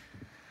was,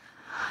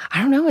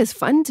 I don't know, it's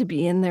fun to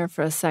be in there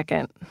for a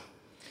second.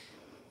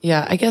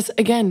 Yeah, I guess,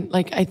 again,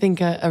 like, I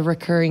think a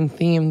recurring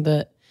theme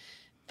that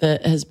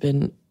has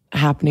been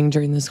happening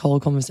during this whole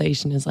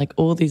conversation is like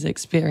all these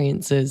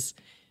experiences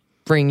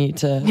bring you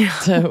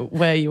to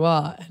where you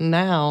are. And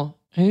now,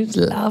 who's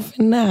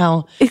laughing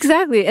now?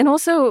 Exactly. And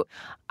also,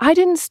 I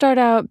didn't start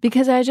out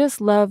because I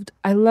loved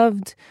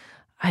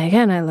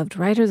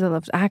writers, I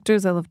loved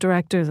actors, I loved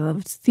directors, I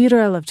loved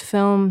theater, I loved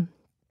film.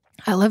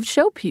 I loved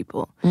show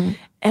people.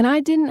 And I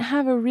didn't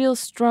have a real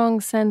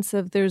strong sense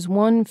of there's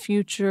one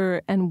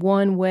future and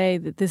one way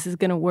that this is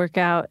going to work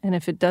out. And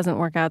if it doesn't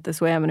work out this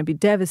way, I'm going to be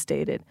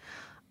devastated.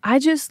 I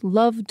just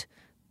loved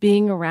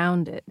being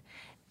around it.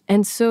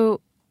 And so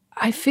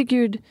I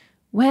figured,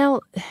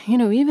 well,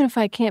 even if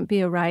I can't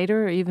be a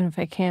writer, or even if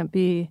I can't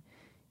be,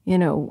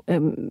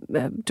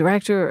 a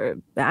director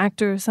or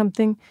actor or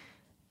something.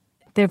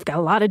 They've got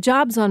a lot of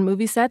jobs on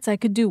movie sets. I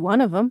could do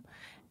one of them.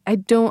 I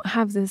don't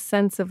have this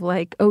sense of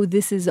like, oh,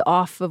 this is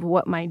off of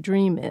what my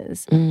dream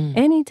is.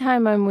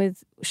 Anytime I'm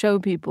with show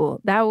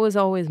people, that was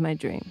always my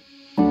dream.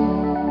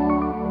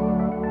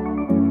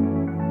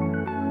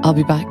 I'll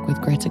be back with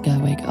Greta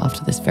Gerwig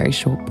after this very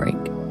short break.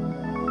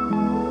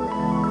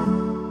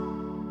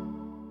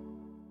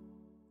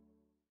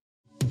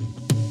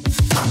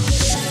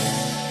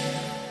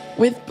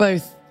 With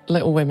both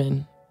Little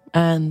Women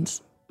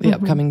and the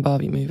upcoming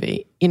Barbie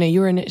movie,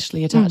 you were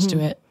initially attached to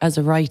it as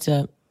a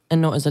writer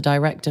and not as a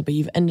director, but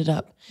you've ended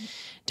up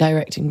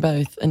directing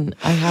both. And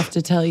I have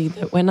to tell you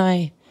that when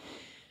I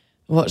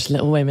watched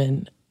Little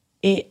Women,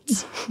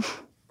 it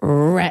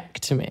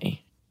wrecked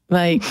me.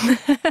 Like,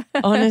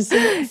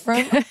 honestly,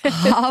 from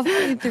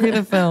halfway through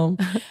the film,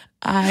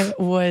 I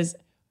was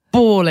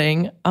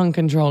bawling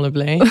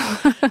uncontrollably.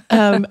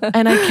 And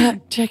I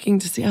kept checking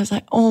to see, I was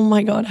like, oh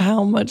my God,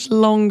 how much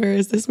longer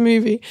is this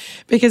movie?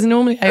 Because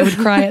normally I would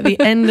cry at the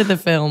end of the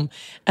film.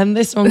 And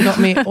this one got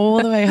me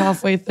all the way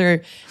halfway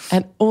through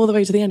and all the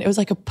way to the end. It was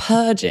like a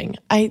purging.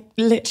 I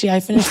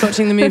finished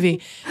watching the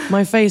movie.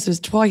 My face was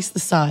twice the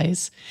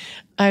size.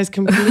 I was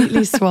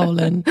completely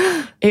swollen.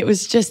 It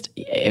was just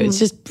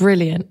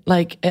brilliant.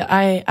 Like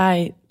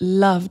I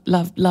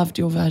loved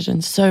your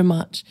version so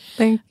much.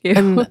 Thank you.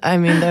 And I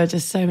mean, there were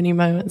just so many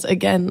moments.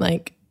 Again,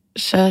 like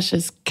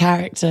Saoirse's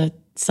character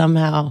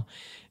somehow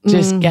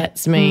just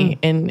gets me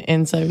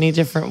in so many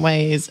different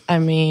ways. I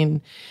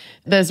mean,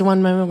 there's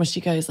one moment where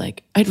she goes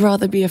like, "I'd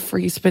rather be a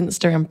free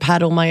spinster and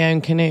paddle my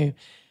own canoe."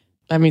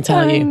 Let me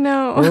tell you,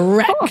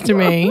 wrecked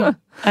me.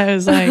 I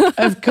was like,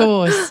 of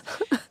course.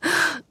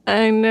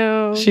 I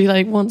know. She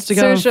like wants to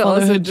go and follow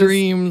her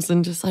dreams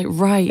and just like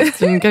write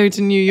and go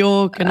to New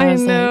York. And I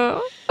was like,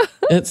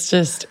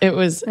 it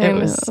was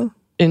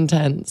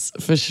intense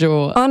for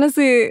sure.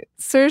 Honestly,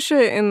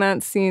 Saoirse in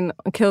that scene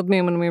killed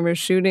me when we were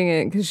shooting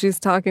it because she's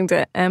talking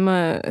to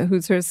Emma,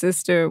 who's her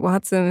sister,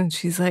 Watson, and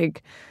she's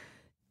like,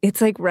 it's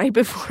like right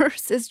before her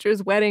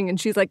sister's wedding, and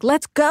she's like,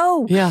 "Let's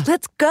go,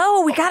 let's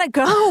go, we gotta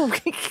go,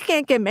 we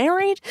can't get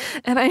married."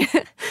 And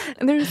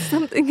there's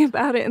something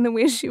about it, and the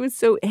way she was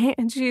so,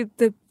 and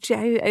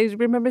I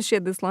remember she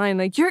had this line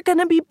like, "You're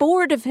gonna be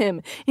bored of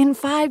him in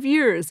 5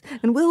 years,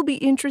 and we'll be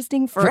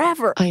interesting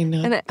forever." I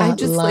know, and I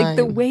just line. like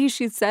the way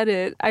she said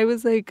it. I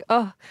was like,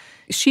 oh,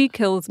 she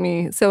kills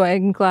me. So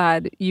I'm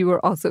glad you were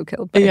also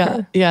killed by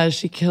her. Yeah,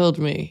 she killed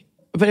me.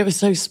 But it was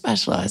so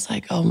special. I was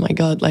like, oh my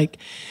God, like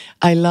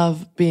I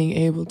love being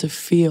able to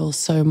feel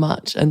so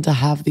much and to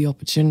have the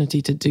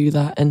opportunity to do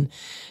that. And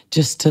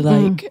just to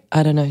like,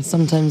 I don't know,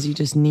 sometimes you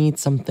just need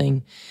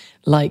something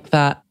like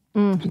that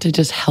to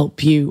just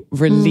help you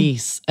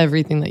release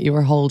everything that you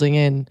were holding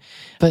in.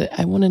 But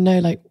I want to know,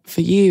 like,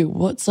 for you,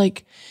 what's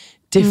like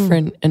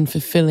different and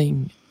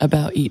fulfilling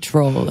about each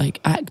role, like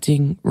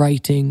acting,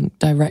 writing,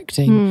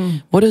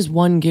 directing? What does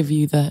one give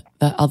you that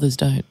others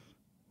don't?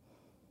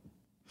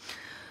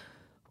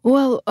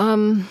 Well, I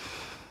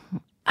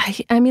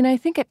mean, I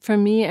think for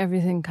me,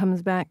 everything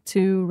comes back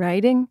to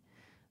writing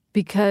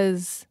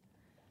because,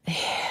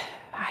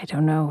 I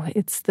don't know,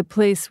 it's the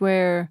place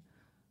where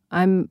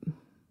I'm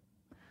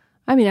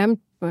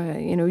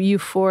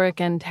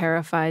euphoric and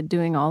terrified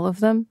doing all of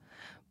them,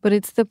 but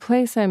it's the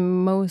place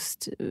I'm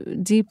most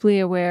deeply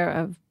aware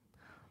of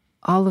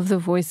all of the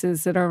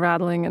voices that are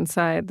rattling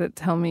inside that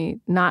tell me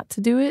not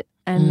to do it.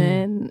 And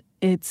then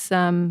it's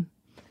the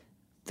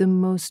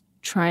most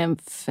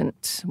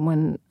triumphant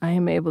when I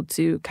am able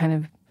to kind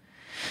of,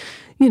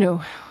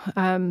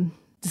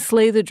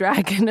 slay the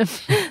dragon of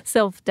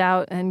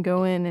self-doubt and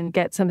go in and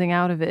get something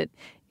out of it.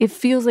 It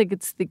feels like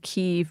it's the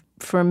key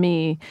for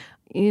me.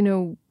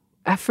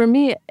 For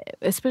me,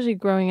 especially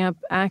growing up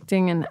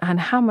acting and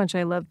how much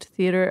I loved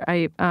theater,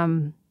 I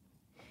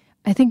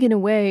think in a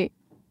way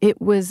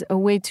it was a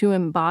way to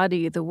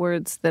embody the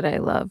words that I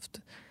loved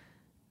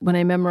when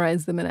I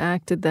memorized them and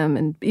acted them,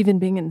 and even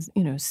being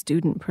in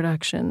student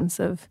productions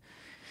of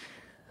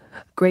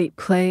great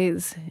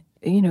plays,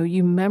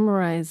 you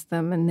memorize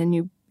them and then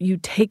you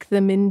take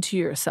them into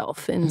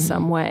yourself in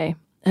some way.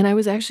 And I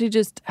was actually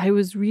I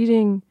was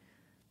reading,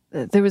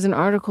 there was an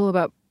article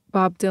about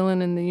Bob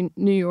Dylan in the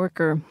New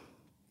Yorker,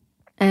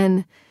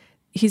 and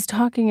he's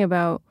talking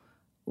about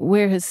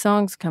where his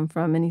songs come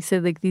from. And he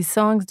said, like, these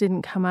songs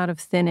didn't come out of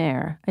thin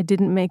air. I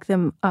didn't make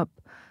them up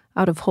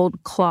out of whole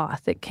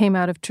cloth. It came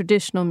out of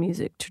traditional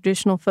music,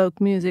 traditional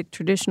folk music,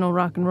 traditional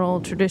rock and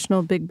roll,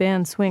 traditional big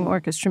band swing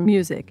orchestra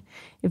music.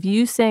 If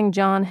you sang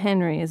John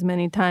Henry as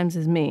many times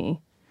as me,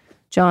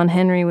 John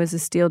Henry was a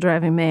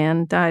steel-driving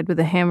man, died with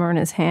a hammer in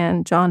his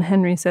hand. John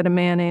Henry said, "A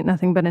man ain't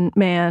nothing but a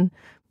man.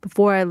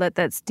 Before I let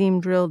that steam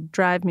drill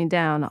drive me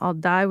down, I'll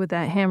die with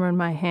that hammer in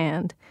my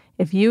hand."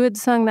 If you had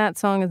sung that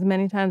song as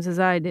many times as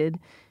I did,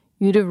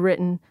 you'd have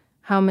written,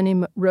 "How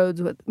many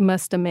roads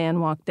must a man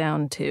walk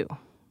down to?"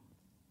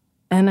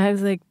 And I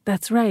was like,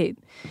 that's right.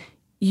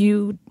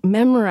 You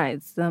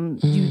memorize them,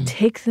 you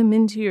take them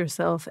into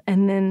yourself,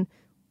 and then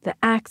the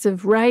act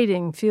of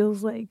writing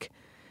feels like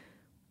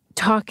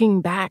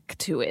talking back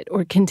to it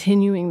or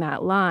continuing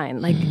that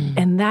line. Like,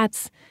 and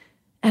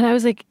I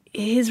was like,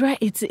 he's right.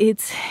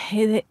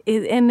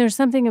 And there's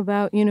something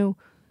about,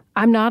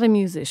 I'm not a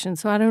musician,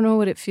 so I don't know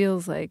what it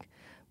feels like.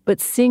 But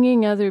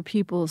singing other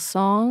people's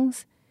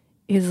songs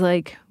is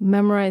like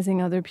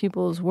memorizing other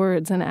people's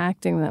words and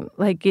acting them.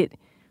 Like it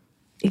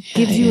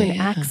gives you an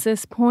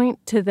access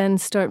point to then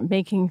start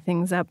making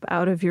things up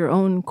out of your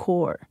own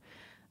core.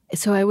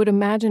 So I would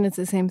imagine it's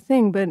the same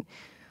thing, but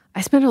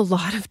I spent a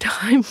lot of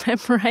time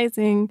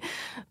memorizing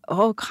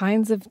all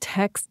kinds of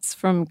texts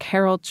from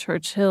Carol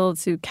Churchill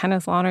to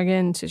Kenneth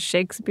Lonergan to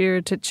Shakespeare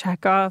to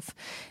Chekhov.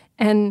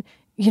 And,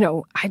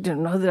 I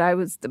don't know that I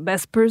was the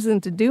best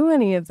person to do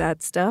any of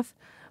that stuff,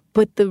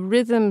 but the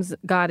rhythms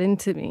got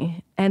into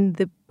me and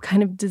the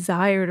kind of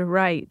desire to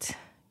write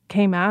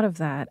came out of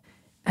that.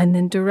 And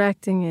then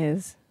directing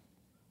is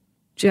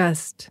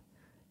just,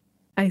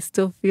 I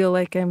still feel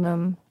like I'm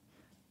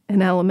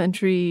an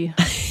elementary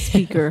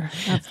speaker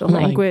of the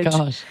language. Oh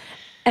my gosh.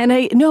 And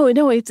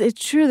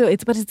it's true though.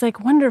 But it's like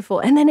wonderful.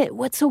 And then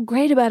what's so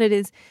great about it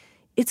is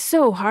it's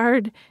so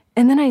hard.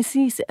 And then I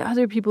see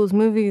other people's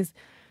movies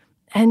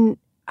and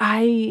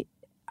I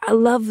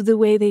love the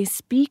way they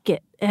speak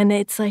it. And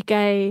it's like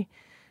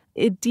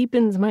it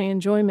deepens my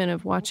enjoyment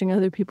of watching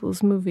other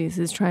people's movies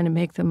is trying to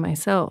make them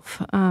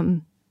myself.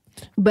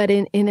 But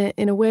in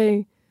a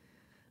way,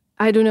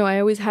 I don't know, I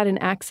always had an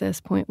access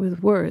point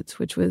with words,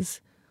 which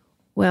was,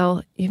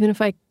 well, even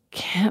if I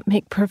can't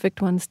make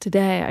perfect ones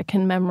today, I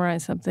can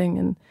memorize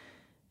something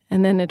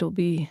and then it'll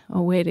be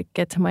a way to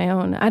get to my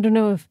own. I don't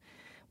know if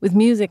with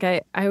music,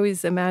 I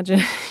always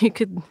imagine you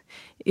could,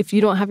 if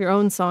you don't have your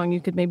own song, you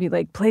could maybe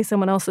like play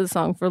someone else's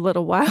song for a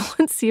little while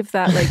and see if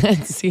that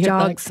like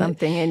jogs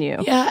something in you.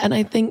 Yeah, and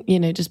I think,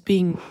 just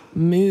being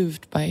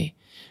moved by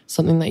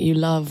something that you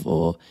love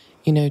or,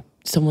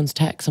 someone's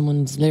text,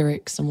 someone's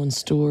lyrics, someone's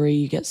story,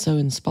 you get so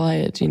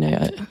inspired,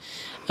 a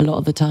lot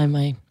of the time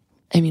I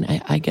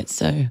get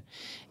so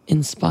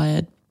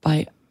inspired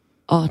by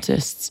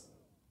artists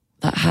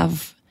that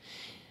have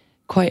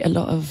quite a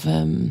lot of,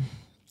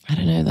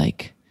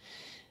 like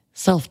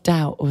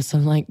self-doubt or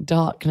some like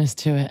darkness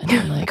to it. And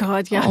I'm like,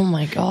 God, yeah. Oh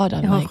my God.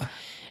 I'm like,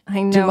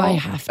 I know. do I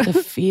have to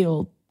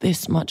feel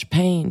this much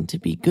pain to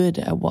be good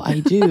at what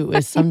I do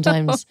is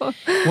sometimes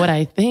what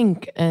I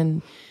think.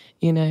 And,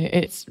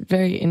 it's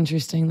very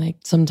interesting. Like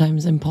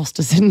sometimes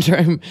imposter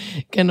syndrome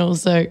can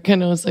also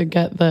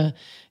get the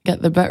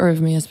better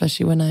of me,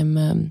 especially when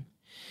I'm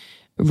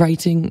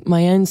writing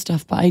my own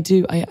stuff. But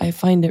I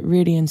find it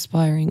really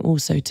inspiring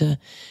also to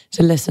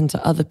listen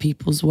to other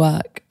people's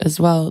work as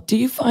well. Do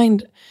you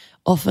find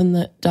often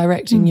that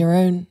directing your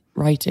own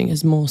writing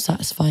is more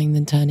satisfying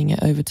than turning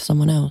it over to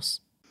someone else?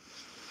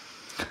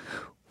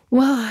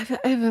 Well, I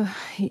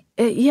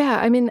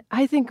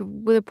think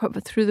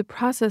through the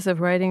process of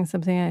writing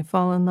something, I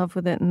fall in love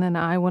with it, and then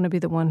I want to be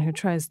the one who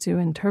tries to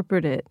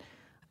interpret it.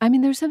 I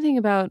mean, there's something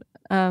about,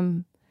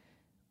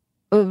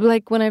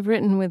 like when I've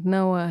written with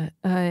Noah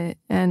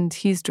and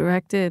he's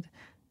directed,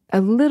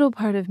 a little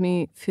part of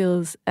me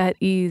feels at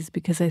ease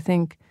because I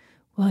think,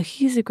 well,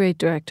 he's a great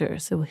director,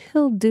 so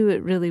he'll do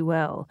it really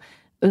well.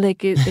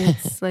 Like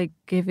it's like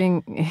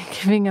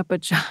giving up a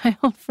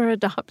child for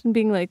adoption, and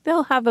being like,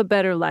 they'll have a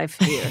better life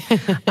here.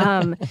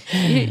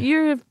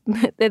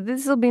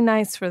 This will be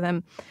nice for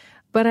them.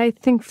 But I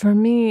think for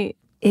me,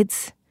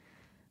 it's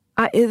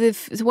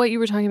what you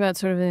were talking about,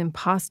 sort of an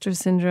imposter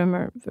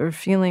syndrome or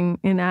feeling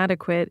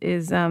inadequate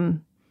is, I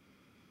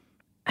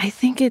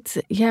think it's,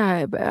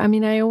 I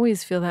mean, I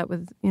always feel that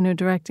with,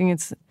 directing,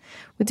 it's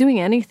with doing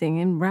anything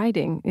in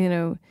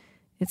writing,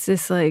 it's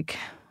this like,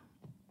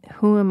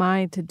 who am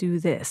I to do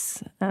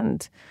this?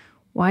 And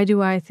why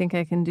do I think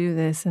I can do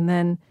this? And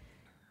then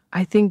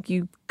I think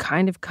you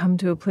kind of come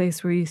to a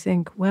place where you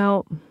think,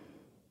 well,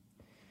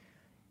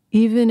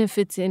 even if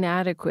it's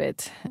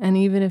inadequate and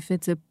even if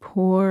it's a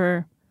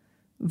poor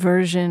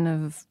version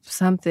of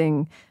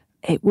something,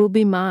 it will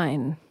be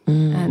mine.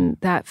 And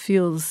that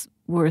feels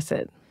worth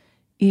it.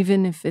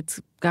 Even if it's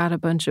got a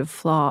bunch of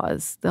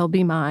flaws, they'll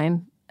be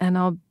mine. And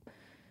I'll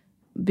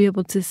be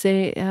able to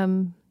say,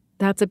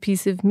 that's a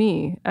piece of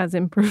me, as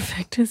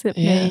imperfect as it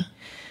may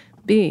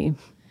be.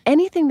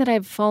 Anything that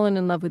I've fallen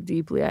in love with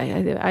deeply,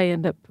 I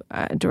end up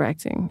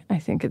directing, I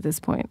think, at this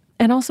point.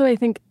 And also, I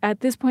think at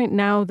this point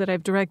now that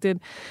I've directed,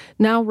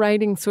 now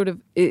writing sort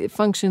of it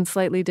functions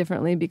slightly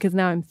differently because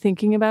now I'm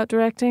thinking about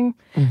directing.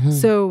 Mm-hmm.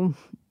 So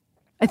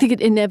I think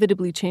it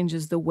inevitably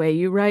changes the way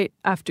you write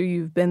after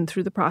you've been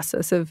through the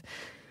process of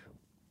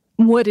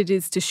what it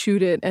is to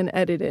shoot it and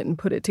edit it and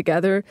put it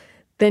together.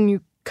 Then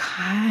you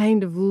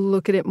kind of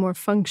look at it more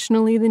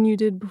functionally than you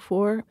did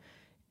before.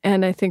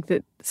 And I think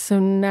that, so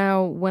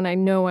now when I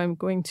know I'm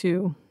going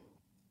to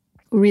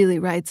really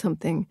write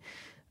something,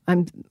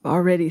 I'm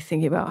already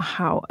thinking about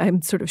how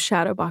I'm sort of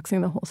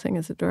shadowboxing the whole thing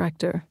as a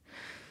director.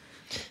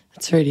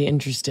 That's really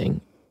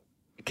interesting.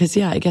 Because,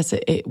 I guess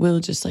it will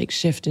just like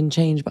shift and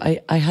change.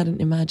 But I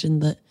hadn't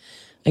imagined that,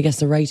 I guess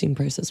the writing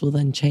process will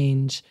then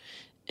change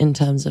in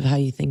terms of how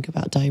you think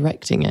about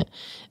directing it.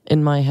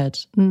 In my head,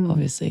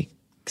 obviously,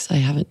 because I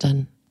haven't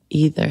done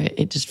either.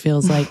 It just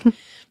feels like,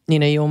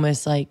 you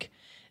almost like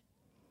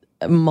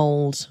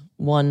mold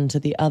one to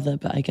the other,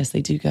 but I guess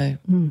they do go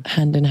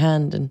hand in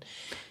hand. And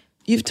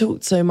you've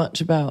talked so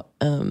much about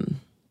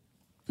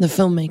the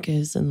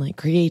filmmakers and like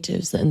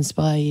creatives that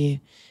inspire you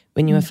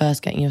when you were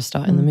first getting your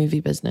start in the movie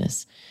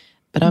business.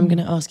 But I'm going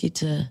to ask you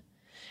to,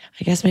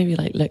 I guess maybe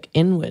like look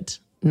inward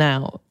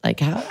now. Like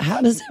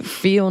how does it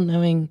feel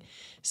knowing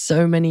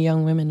so many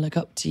young women look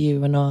up to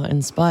you and are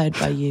inspired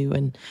by you?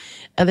 And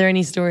are there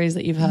any stories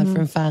that you've heard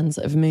from fans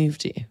that have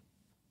moved you?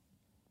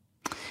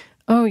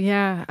 Oh,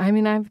 yeah. I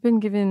mean, I've been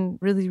given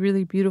really,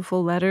 really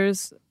beautiful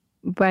letters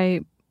by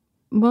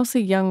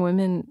mostly young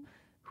women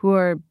who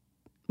are,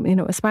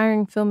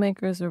 aspiring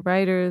filmmakers or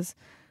writers.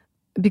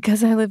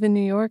 Because I live in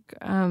New York,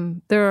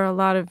 there are a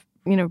lot of,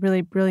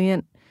 really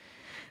brilliant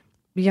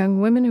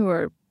young women who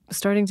are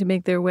starting to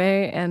make their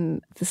way,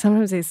 and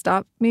sometimes they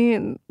stop me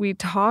and we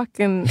talk,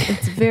 and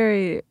it's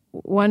very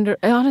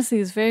honestly,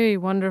 it's very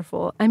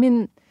wonderful. I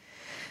mean,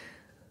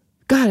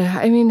 God,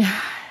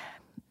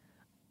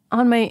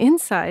 on my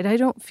inside, I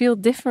don't feel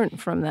different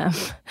from them.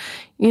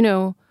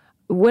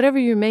 Whatever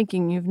you're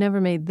making, you've never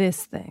made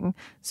this thing.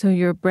 So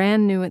you're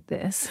brand new at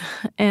this.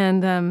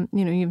 And,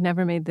 you've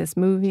never made this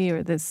movie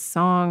or this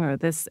song or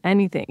this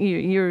anything.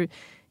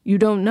 You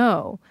don't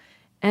know.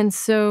 And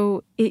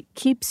so it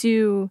keeps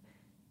you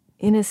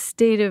in a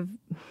state of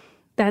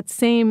the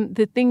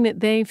thing that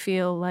they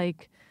feel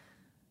like,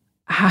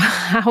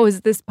 how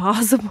is this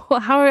possible?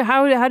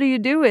 How do you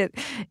do it?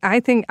 I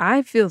think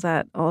I feel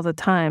that all the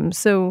time.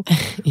 So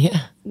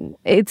yeah,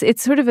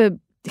 it's sort of a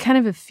kind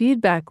of a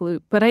feedback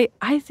loop. But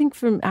I think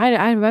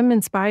I'm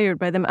inspired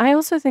by them. I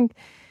also think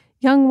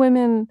young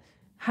women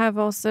have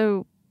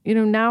also,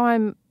 now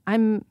I'm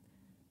going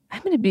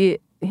to be,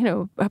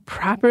 a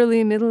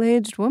properly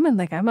middle-aged woman.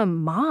 Like I'm a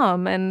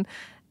mom, and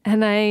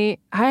I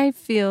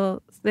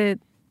feel that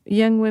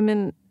young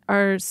women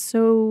are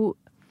so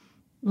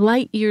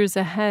light years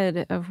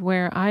ahead of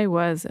where I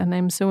was, and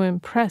I'm so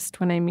impressed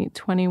when I meet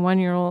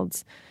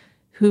 21-year-olds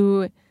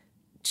who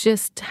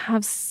just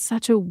have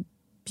such a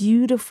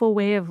beautiful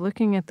way of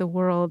looking at the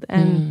world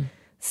and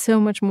so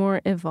much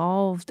more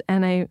evolved.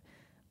 And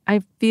I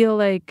feel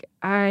like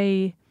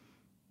I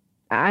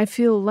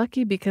feel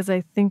lucky because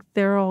I think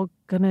they're all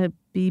gonna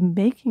be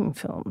making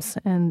films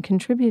and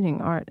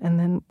contributing art, and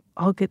then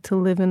I'll get to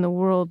live in the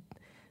world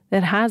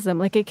that has them.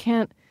 Like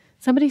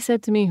somebody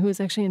said to me who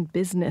was actually in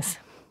business,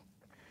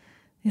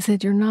 they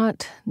said, you're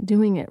not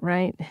doing it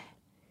right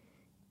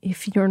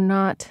if you're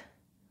not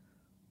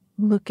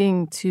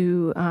looking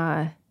to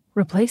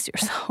replace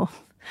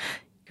yourself.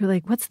 You're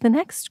like, what's the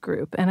next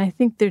group? And I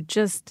think they're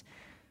just,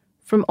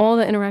 from all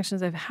the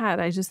interactions I've had,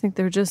 I just think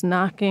they're just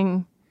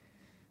knocking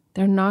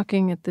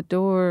at the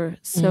door.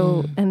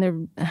 So,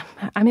 and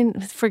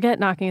forget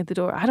knocking at the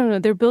door. I don't know.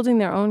 They're building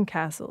their own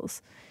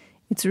castles.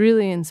 It's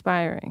really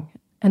inspiring.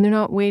 And they're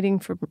not waiting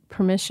for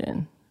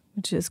permission,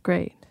 which is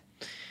great.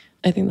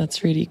 I think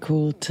that's really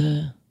cool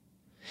to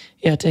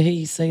hear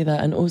you say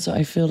that. And also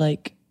I feel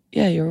like,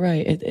 yeah, you're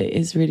right. It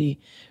is really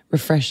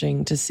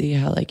refreshing to see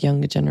how like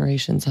younger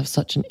generations have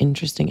such an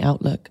interesting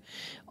outlook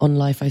on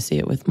life. I see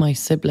it with my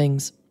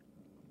siblings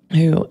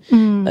who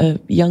are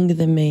younger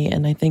than me.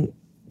 And I think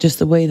just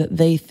the way that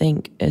they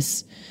think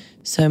is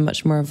so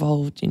much more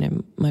evolved.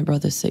 My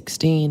brother's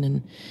 16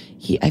 and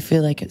I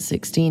feel like at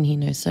 16 he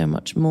knows so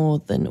much more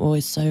than, or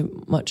is so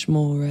much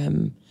more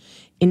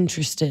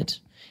interested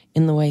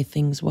in the way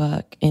things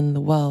work in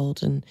the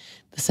world. And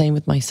the same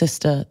with my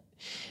sister.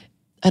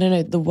 I don't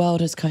know, the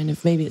world has kind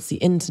of, maybe it's the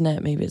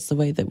internet, maybe it's the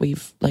way that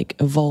we've like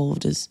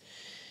evolved as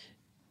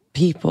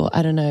people.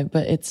 I don't know,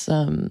 but it's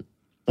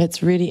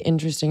really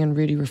interesting and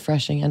really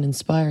refreshing and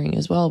inspiring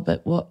as well.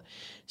 But what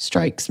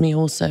strikes me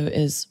also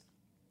is,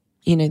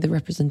 the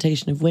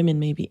representation of women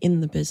maybe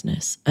in the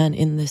business and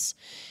in this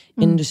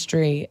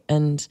industry,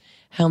 and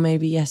how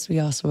maybe, yes, we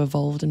are so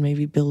evolved and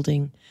maybe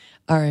building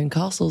our own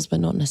castles, but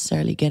not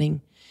necessarily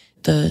getting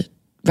the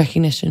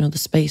recognition or the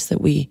space that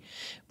we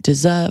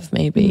deserve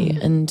maybe.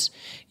 And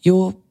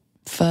your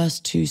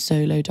first two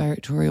solo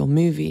directorial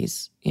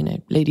movies,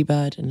 Lady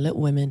Bird and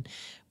Little Women,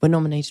 were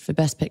nominated for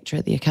Best Picture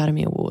at the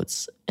Academy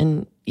Awards.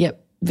 And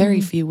yet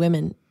very few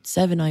women,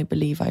 7 I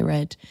believe I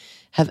read,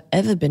 have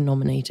ever been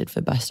nominated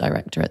for Best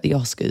Director at the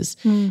Oscars,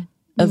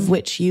 of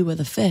which you were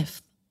the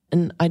 5th.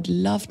 And I'd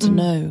love to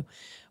know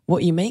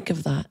what you make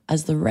of that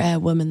as the rare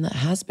woman that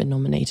has been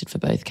nominated for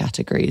both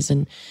categories.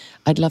 And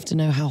I'd love to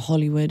know how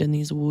Hollywood and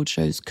these award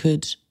shows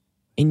could,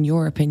 in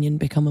your opinion,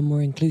 become a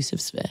more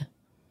inclusive sphere.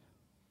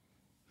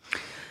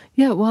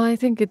 Yeah, well, I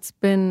think it's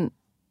been,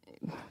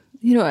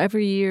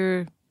 every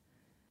year,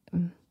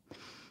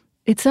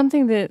 it's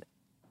something that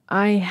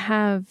I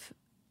have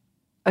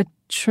a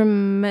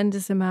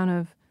tremendous amount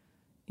of,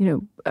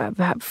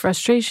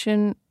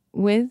 frustration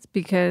with,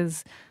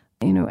 because,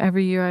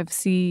 every year I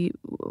see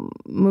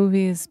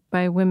movies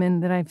by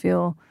women that I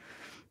feel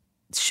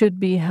should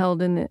be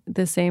held in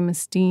the same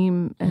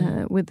esteem,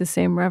 with the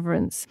same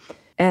reverence.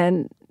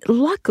 And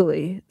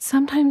luckily,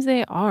 sometimes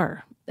they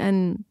are.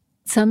 And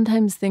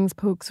sometimes things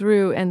poke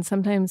through, and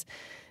sometimes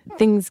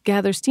things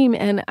gather steam.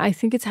 And I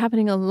think it's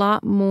happening a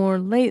lot more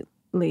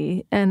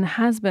lately and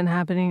has been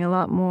happening a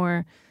lot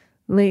more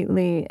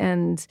lately.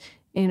 And,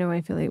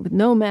 I feel like with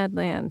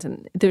Nomadland,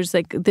 and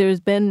there's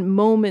been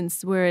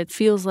moments where it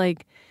feels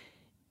like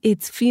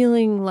it's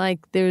feeling like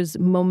there's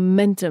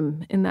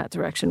momentum in that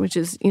direction, which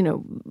is,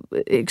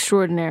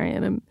 extraordinary.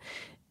 And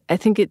I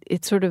think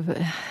it sort of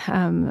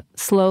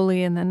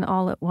slowly and then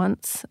all at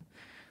once.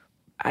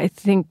 I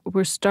think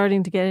we're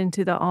starting to get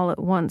into the all at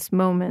once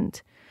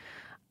moment.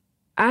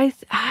 I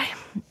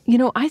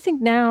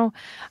think now,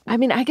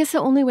 I guess the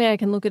only way I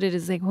can look at it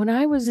is like when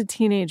I was a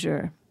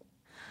teenager,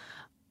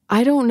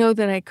 I don't know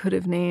that I could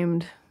have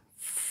named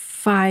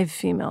 5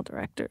 female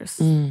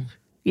directors.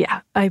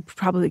 Yeah, I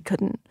probably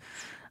couldn't.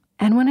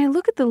 And when I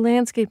look at the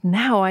landscape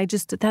now,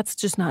 that's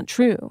just not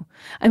true.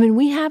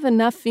 We have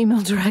enough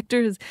female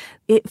directors.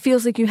 It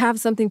feels like you have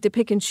something to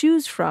pick and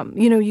choose from.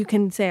 You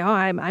can say, oh,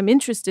 I'm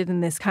interested in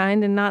this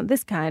kind and not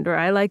this kind, or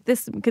I like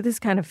this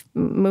kind of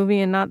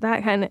movie and not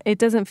that kind. It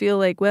doesn't feel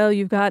like, well,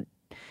 you've got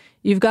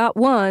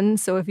one,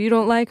 so if you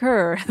don't like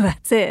her,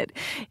 that's it.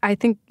 I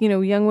think,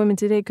 young women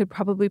today could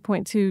probably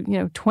point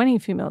to, 20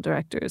 female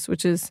directors,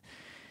 which is,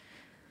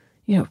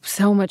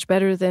 so much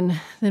better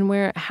than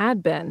where it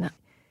had been.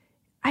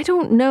 I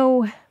don't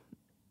know,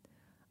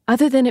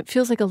 other than it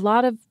feels like a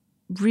lot of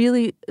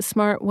really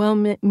smart,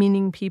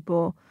 well-meaning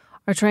people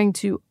are trying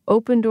to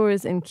open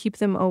doors and keep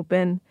them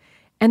open.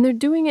 And they're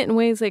doing it in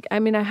ways like, I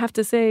have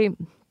to say,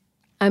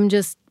 I'm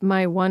just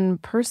my one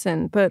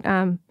person. But,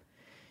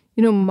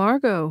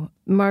 Margot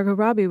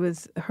Robbie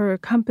with her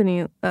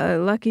company,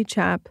 Lucky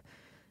Chap,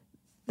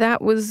 that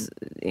was,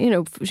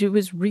 she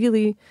was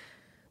really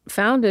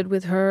founded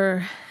with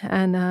her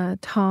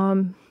and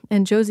Tom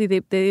and Josie.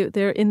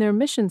 They're in their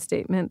mission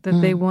statement that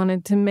they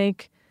wanted to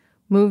make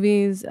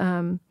movies,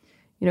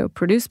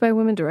 produced by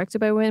women, directed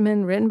by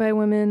women, written by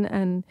women,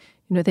 and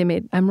they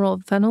made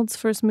Emerald Fennell's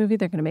first movie.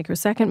 They're going to make her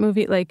second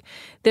movie. Like,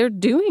 they're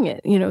doing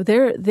it.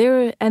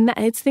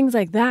 It's things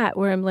like that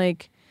where I'm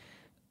like,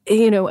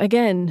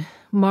 again,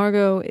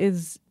 Margot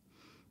is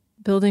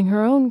building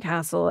her own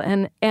castle,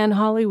 and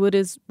Hollywood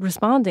is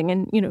responding,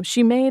 and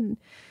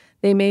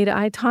they made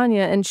I,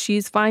 Tonya, and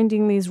she's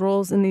finding these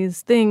roles and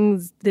these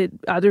things that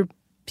other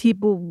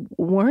people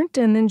weren't,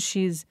 and then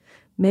she's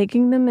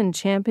making them and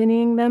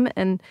championing them,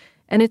 and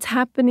it's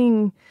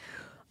happening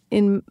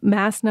in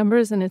mass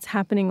numbers, and it's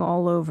happening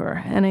all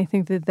over. And I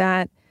think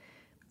that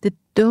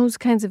those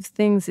kinds of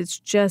things, it's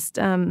just,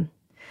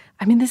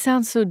 this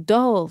sounds so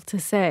dull to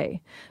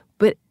say,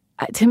 but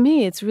to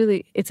me,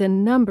 it's a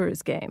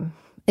numbers game.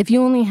 If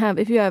you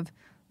have,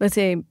 let's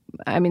say,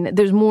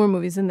 there's more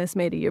movies than this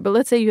made a year, but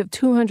let's say you have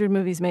 200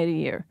 movies made a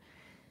year,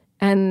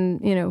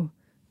 and,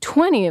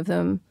 20 of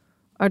them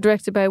are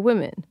directed by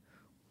women.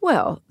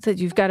 Well, that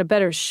you've got a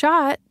better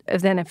shot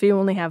than if you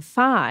only have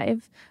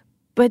 5,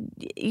 but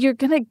you're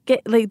going to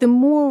get, the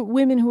more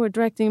women who are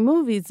directing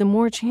movies, the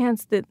more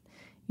chance that,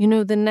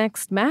 the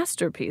next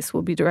masterpiece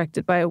will be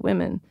directed by a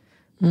woman.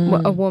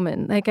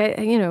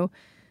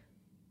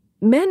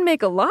 Men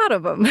make a lot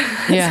of them.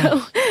 Yeah.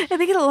 So, and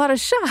they get a lot of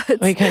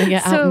shots. We kind of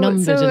get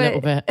outnumbered a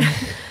little bit.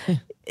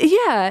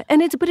 Yeah.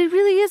 But it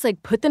really is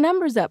like, put the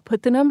numbers up.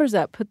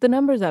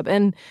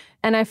 And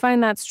I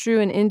find that's true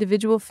in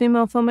individual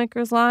female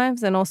filmmakers'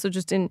 lives, and also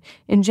just in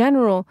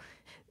general.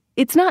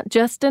 It's not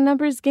just a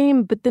numbers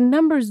game, but the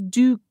numbers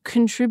do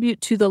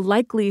contribute to the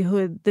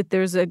likelihood that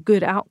there's a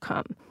good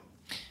outcome.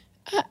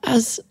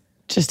 As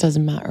a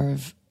matter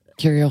of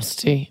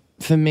curiosity,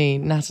 for me,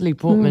 Natalie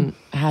Portman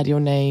had your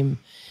name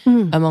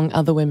among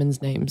other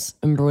women's names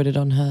embroidered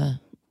on her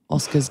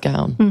Oscars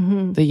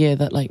gown the year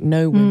that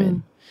no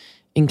women,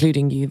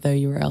 including you, though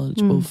you were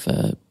eligible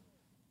for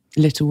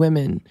Little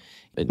Women,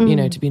 but,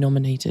 to be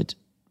nominated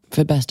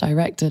for Best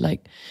Director.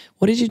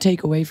 What did you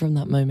take away from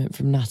that moment,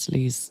 from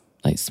Natalie's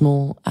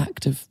small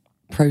act of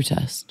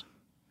protest?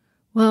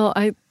 Well,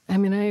 I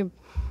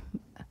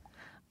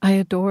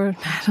adore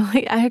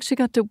Natalie. I actually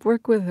got to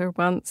work with her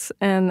once,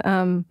 and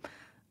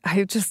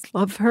I just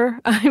love her.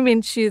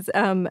 She's,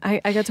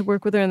 I got to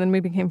work with her, and then we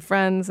became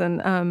friends,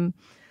 and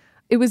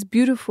it was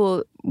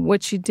beautiful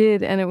what she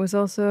did. And it was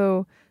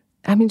also,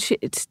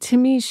 to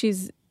me,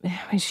 she's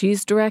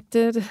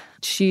directed,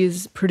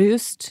 she's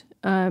produced,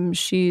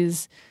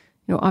 she's,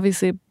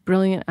 obviously a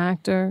brilliant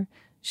actor.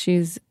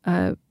 She's,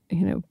 a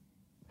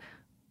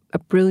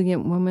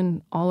brilliant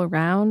woman all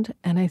around.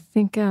 And I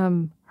think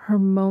her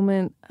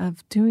moment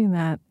of doing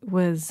that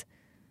was,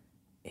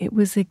 it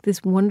was like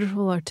this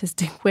wonderful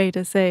artistic way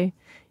to say,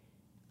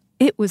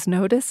 it was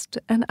noticed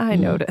and I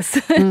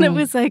noticed. And it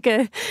was like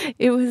a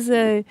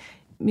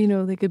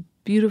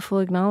beautiful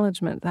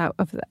acknowledgement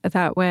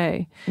that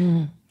way.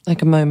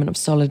 Like a moment of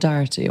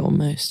solidarity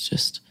almost,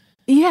 just.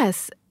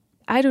 Yes.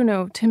 I don't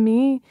know. To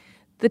me,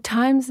 the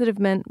times that have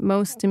meant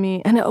most to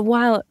me, and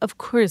while, of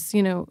course,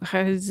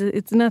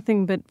 it's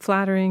nothing but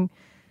flattering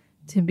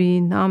to be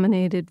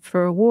nominated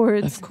for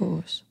awards. Of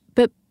course.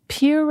 But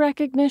peer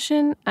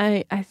recognition,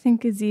 I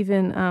think, is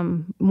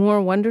even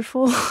more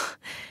wonderful.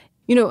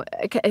 The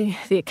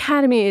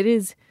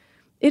Academy,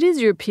 it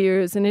is your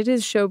peers and it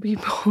is show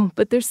people,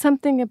 but there's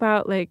something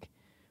about like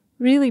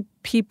really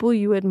people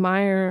you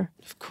admire.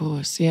 Of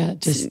course, yeah.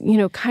 Just,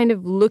 kind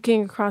of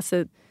looking across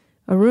a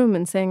room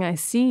and saying, I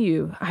see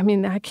you. I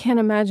mean, I can't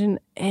imagine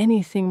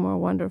anything more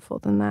wonderful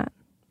than that.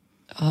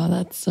 Oh,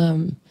 that's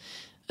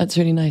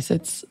really nice.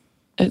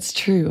 It's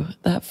true.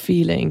 That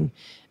feeling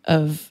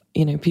of,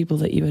 people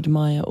that you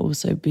admire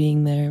also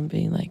being there and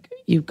being like,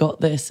 you've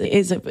got this.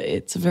 It's a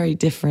very,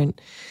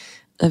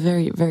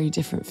 very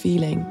different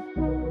feeling.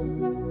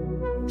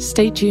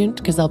 Stay tuned,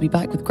 because I'll be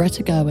back with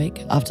Greta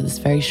Gerwig after this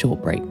very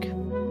short break.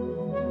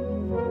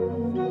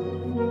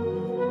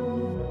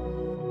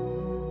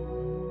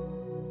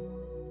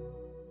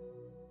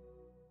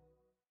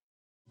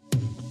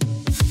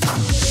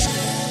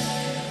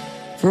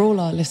 For all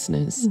our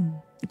listeners,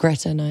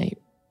 Greta and I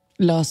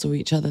last saw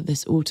each other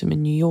this autumn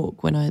in New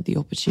York when I had the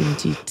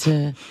opportunity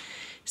to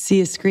see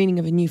a screening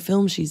of a new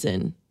film she's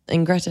in.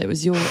 And Greta, it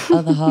was your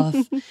other half,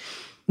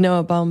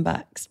 Noah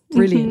Baumbach's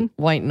brilliant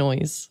White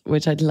Noise,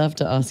 which I'd love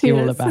to ask you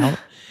all about.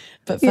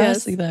 But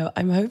firstly, though,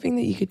 I'm hoping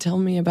that you could tell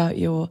me about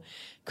your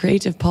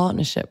creative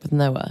partnership with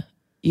Noah.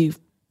 You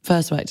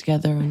first worked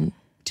together on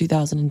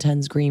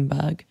 2010's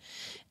Greenberg,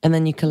 and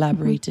then you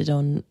collaborated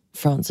on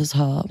Frances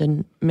Ha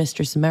and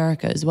Mistress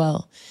America as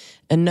well.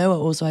 And Noah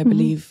also, I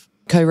believe,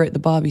 co-wrote the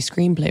Barbie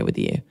screenplay with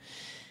you.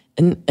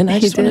 And I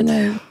just want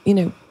to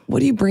know, what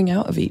do you bring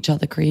out of each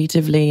other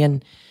creatively,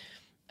 and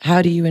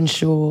how do you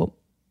ensure,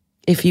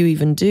 if you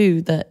even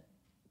do, that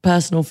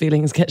personal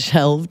feelings get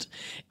shelved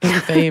in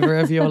favor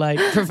of your like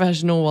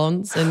professional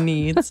wants and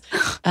needs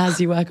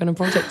as you work on a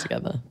project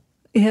together?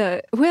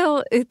 Yeah,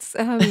 well, it's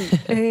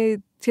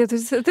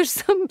there's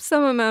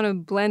some amount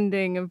of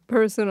blending of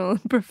personal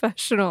and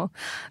professional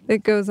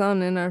that goes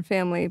on in our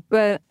family.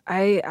 But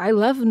I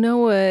love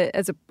Noah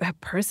as a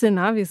person,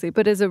 obviously,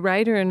 but as a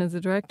writer and as a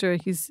director,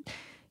 he's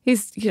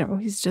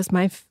just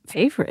my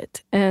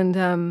favorite.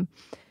 And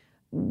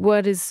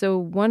what is so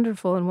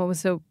wonderful and what was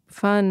so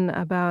fun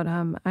about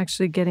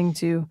actually getting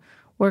to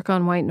work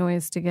on White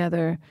Noise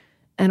together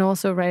and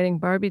also writing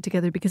Barbie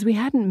together, because we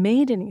hadn't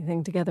made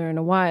anything together in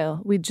a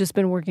while. We'd just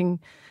been working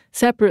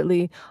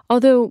separately.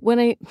 Although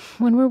when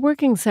we're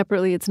working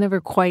separately, it's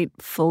never quite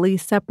fully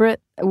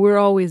separate. We're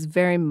always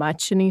very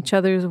much in each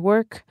other's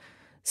work.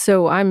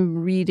 So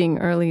I'm reading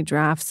early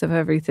drafts of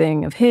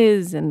everything of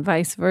his and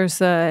vice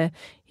versa.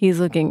 He's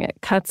looking at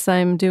cuts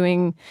I'm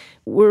doing.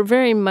 We're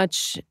very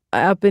much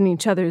up in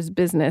each other's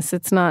business.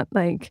 It's not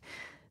like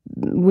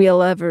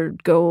we'll ever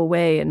go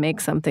away and make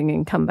something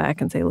and come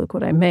back and say, look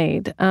what I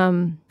made.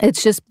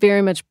 It's just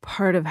very much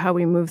part of how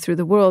we move through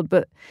the world.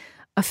 But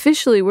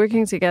officially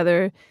working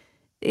together,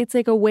 it's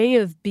like a way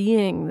of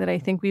being that I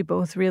think we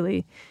both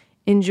really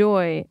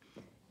enjoy.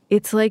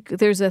 It's like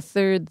there's a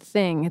third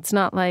thing. It's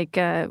not like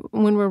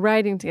when we're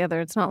writing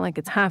together, it's not like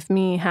it's half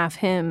me, half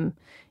him.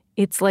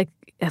 It's like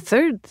a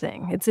third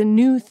thing. It's a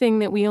new thing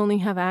that we only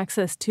have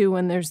access to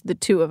when there's the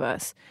two of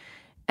us.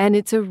 And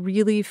it's a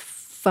really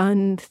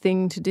fun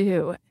thing to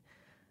do.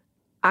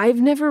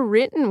 I've never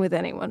written with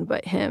anyone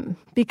but him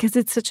because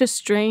it's such a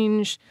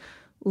strange,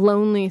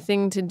 lonely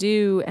thing to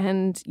do,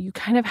 and you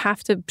kind of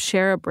have to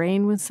share a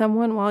brain with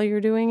someone while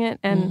you're doing it.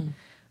 And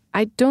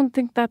I don't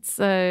think that's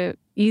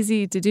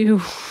easy to do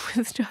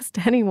with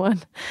just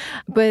anyone.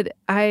 But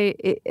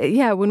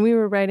when we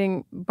were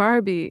writing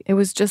Barbie, it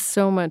was just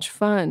so much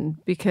fun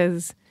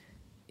because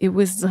it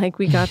was like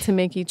we got to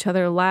make each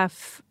other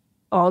laugh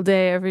all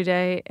day, every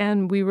day,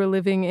 and we were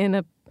living in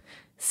a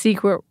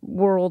secret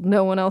world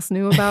no one else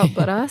knew about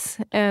but us.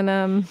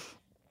 And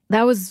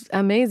that was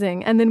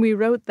amazing. And then we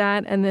wrote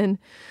that, and then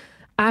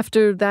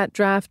after that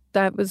draft,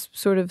 that was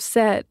sort of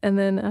set, and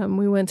then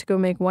we went to go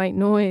make White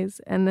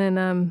Noise. And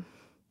then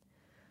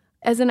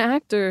as an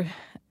actor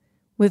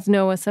with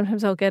Noah,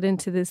 sometimes I'll get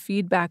into this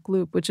feedback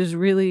loop, which is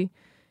really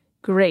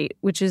great,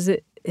 which is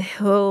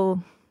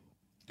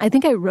I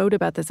think I wrote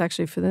about this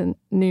actually for the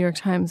New York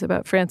Times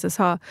about Frances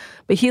Ha,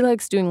 but he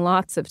likes doing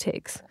lots of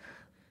takes.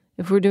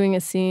 If we're doing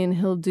a scene,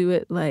 he'll do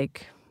it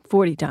like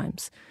 40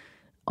 times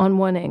on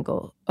one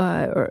angle,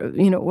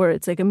 where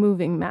it's like a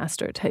moving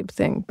master type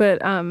thing.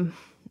 But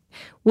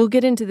we'll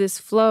get into this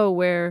flow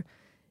where,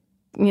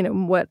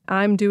 what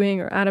I'm doing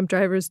or Adam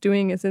Driver's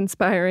doing is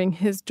inspiring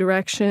his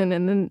direction.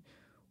 And then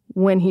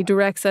when he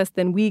directs us,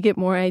 then we get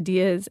more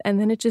ideas. And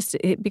then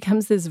it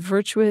becomes this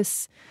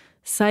virtuous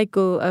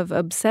cycle of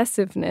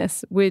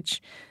obsessiveness,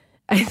 which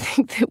I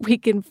think that we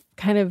can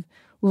kind of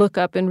look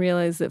up and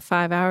realize that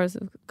 5 hours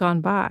have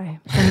gone by.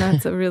 And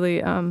that's a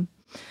really, I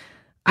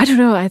don't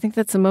know, I think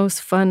that's the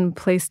most fun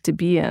place to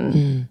be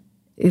in,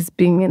 is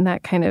being in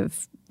that kind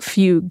of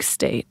fugue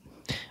state.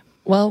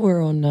 While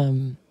we're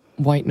on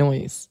White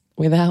Noise,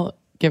 without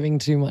giving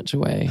too much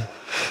away,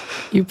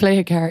 you play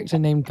a character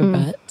named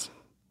Babette,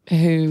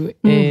 who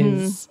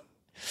is,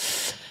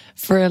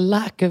 for a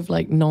lack of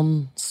like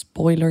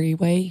non-spoilery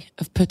way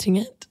of putting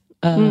it,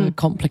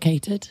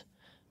 complicated.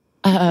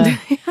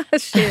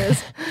 She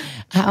is.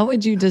 How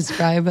would you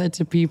describe her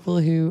to people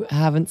who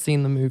haven't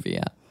seen the movie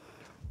yet?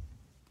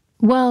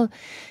 Well,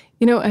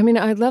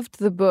 I loved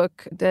the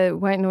book, The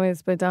White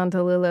Noise by Don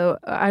DeLillo.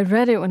 I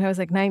read it when I was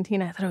like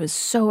 19. I thought it was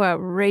so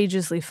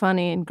outrageously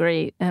funny and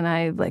great. And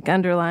I like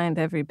underlined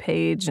every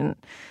page and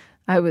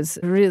I was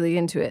really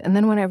into it. And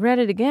then when I read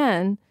it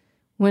again,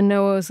 when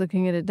Noah was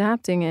looking at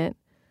adapting it,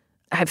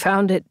 I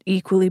found it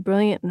equally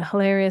brilliant and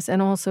hilarious.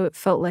 And also it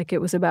felt like it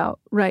was about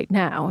right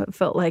now. It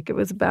felt like it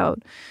was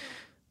about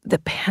the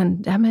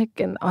pandemic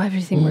and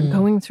everything we're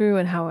going through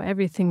and how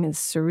everything is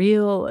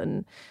surreal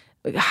and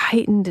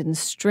heightened and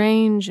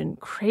strange and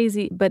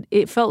crazy. But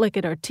it felt like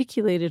it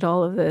articulated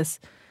all of this.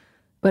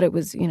 But it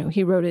was,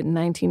 he wrote it in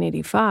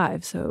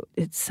 1985. So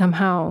it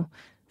somehow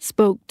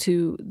spoke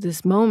to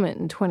this moment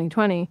in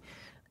 2020.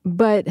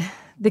 But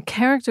the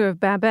character of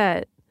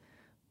Babette,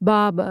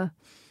 Baba,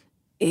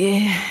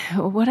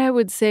 what I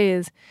would say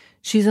is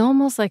she's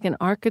almost like an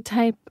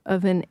archetype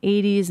of an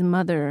 80s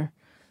mother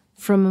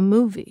from a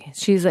movie.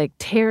 She's like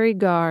Terry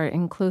Garr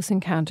in Close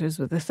Encounters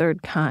with the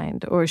Third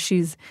Kind, or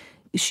she's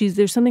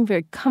there's something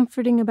very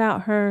comforting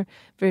about her,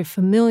 very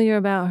familiar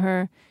about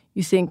her.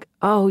 You think,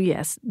 oh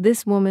yes,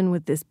 this woman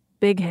with this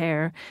big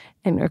hair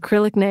and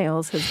acrylic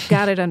nails has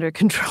got it under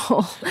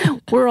control.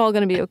 We're all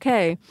going to be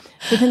okay.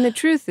 But then the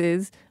truth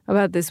is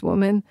about this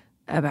woman,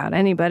 about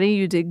anybody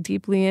you dig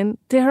deeply in,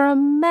 they're a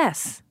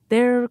mess.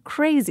 They're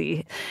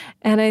crazy.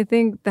 And I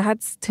think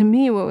that's, to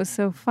me, what was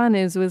so fun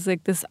was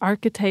like this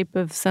archetype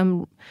of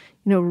some,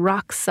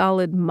 rock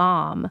solid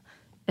mom.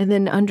 And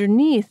then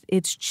underneath,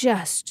 it's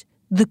just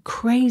the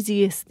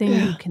craziest thing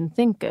you can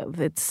think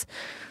of.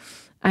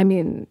 I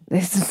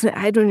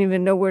don't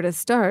even know where to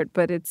start,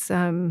 but it's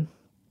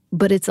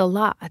a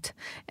lot.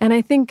 And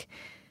I think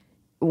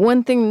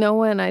one thing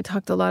Noah and I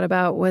talked a lot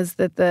about was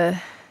that the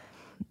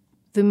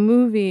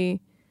movie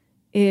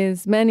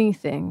is many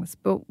things,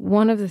 but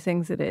one of the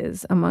things it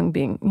is, among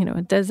being,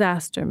 a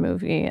disaster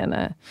movie and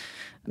a,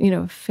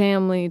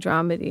 family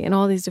dramedy and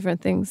all these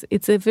different things,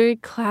 it's a very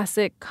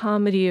classic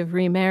comedy of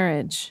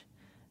remarriage.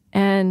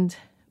 And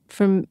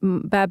from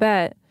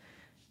Babette,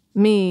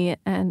 me,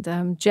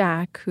 and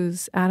Jack,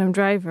 who's Adam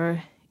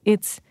Driver,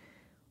 it's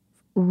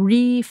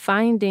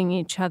re-finding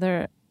each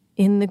other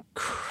in the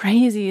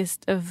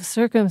craziest of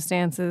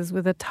circumstances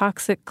with a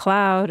toxic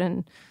cloud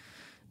and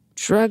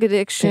drug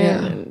addiction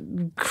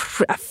and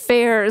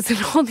affairs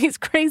and all these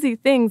crazy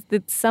things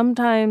that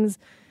sometimes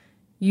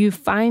you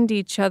find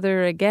each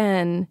other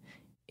again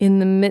in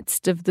the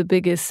midst of the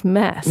biggest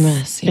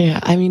mess. Yeah.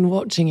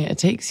 Watching it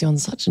takes you on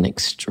such an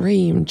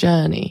extreme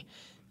journey.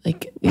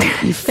 Like,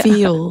 you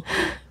feel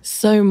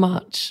so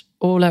much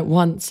all at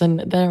once, and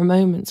there are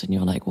moments when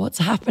you're like, what's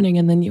happening?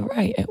 And then you're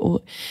right.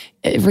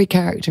 Every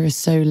character is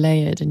so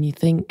layered, and you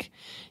think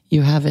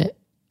you have it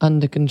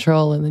under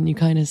control, and then you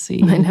kind of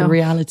see the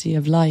reality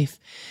of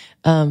life.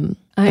 But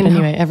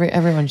anyway,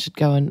 everyone should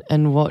go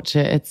and watch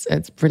it.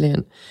 It's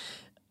brilliant.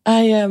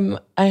 I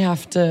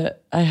have to,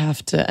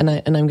 and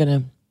I'm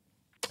going to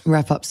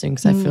wrap up soon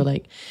because I feel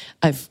like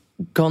I've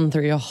gone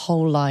through your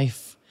whole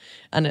life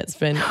and it's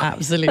been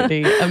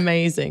absolutely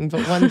amazing.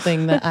 But one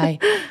thing that I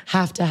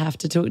have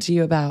to talk to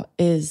you about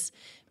is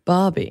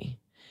Barbie.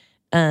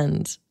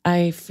 And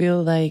I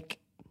feel like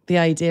the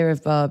idea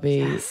of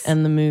Barbie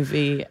and the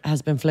movie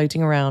has been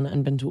floating around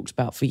and been talked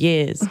about for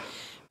years.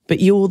 But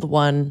you're the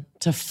one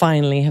to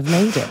finally have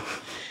made it.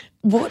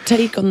 What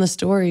take on the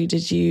story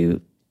did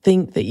you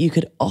think that you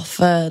could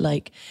offer?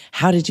 Like,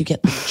 how did you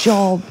get the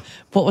job?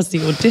 What was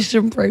the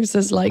audition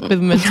process like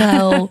with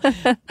Mattel?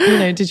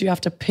 Did you have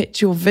to pitch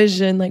your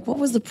vision? Like, what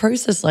was the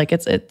process like?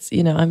 It's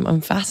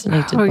I'm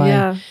fascinated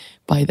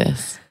by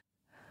this.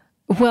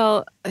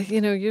 Well,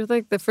 you're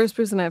like the first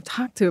person I've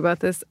talked to about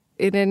this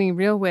in any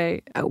real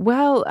way.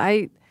 Well,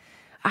 I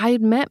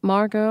had met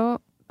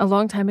Margot a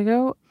long time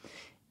ago.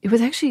 It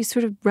was actually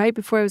sort of right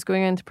before I was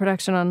going into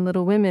production on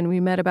Little Women. We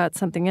met about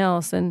something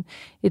else, and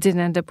it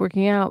didn't end up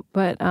working out.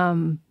 But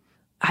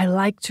I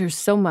liked her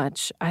so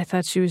much. I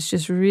thought she was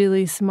just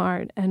really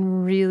smart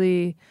and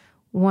really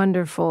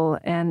wonderful.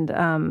 And,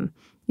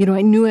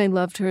 I knew I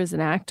loved her as an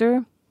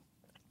actor.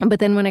 But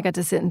then when I got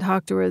to sit and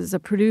talk to her as a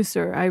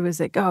producer, I was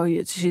like, oh,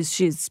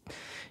 she's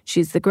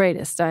the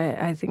greatest.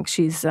 I think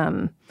she's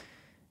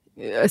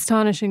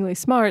astonishingly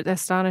smart,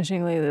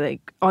 astonishingly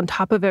like on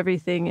top of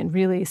everything and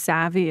really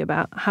savvy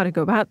about how to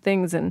go about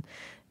things and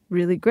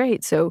really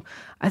great. So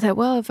I thought,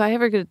 well, if I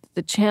ever get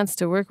the chance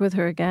to work with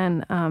her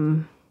again,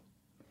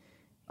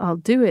 I'll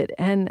do it.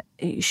 And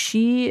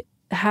she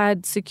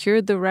had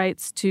secured the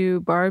rights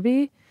to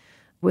Barbie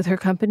with her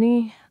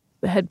company,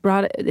 had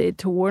brought it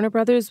to Warner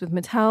Brothers with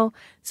Mattel.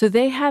 So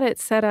they had it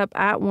set up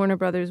at Warner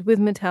Brothers with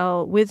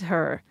Mattel, with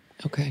her.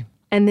 Okay.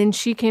 And then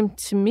she came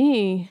to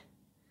me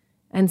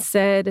and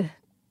said,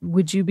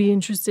 would you be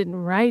interested in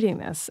writing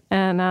this?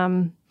 And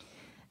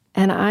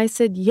I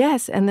said,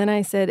 yes. And then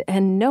I said,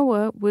 and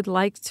Noah would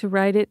like to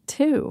write it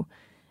too.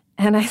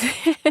 And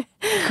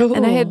Cool.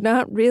 And I had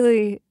not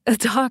really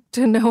talked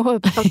to Noah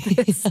about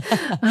this.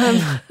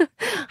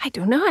 I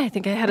don't know. I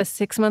think I had a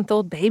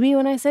 6-month-old baby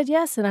when I said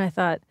yes. And I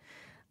thought,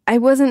 I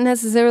wasn't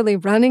necessarily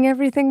running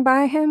everything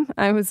by him.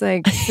 I was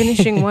like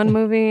finishing one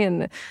movie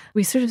and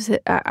we sort of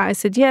said, I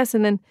said yes.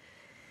 And then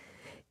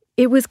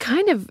it was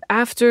kind of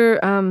after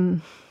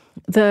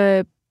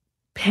the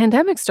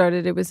pandemic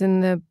started. It was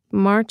in the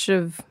March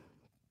of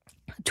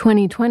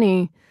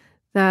 2020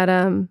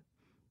 that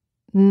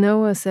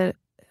Noah said,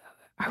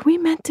 "Are we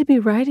meant to be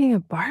writing a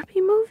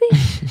Barbie movie?"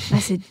 I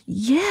said,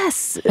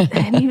 "Yes."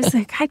 And he was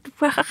like,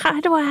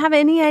 how do I have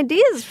any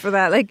ideas for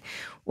that? Like,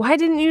 why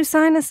didn't you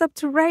sign us up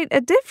to write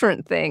a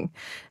different thing?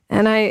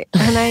 And I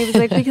was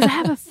like, because I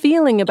have a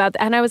feeling about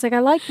that. And I was like, I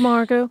like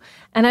Margot,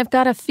 and I've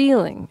got a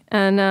feeling.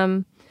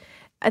 And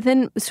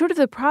then sort of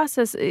the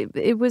process,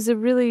 it was a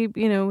really,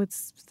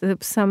 it's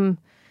some,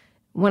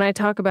 when I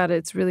talk about it,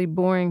 it's really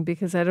boring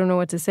because I don't know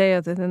what to say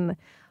other than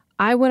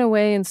I went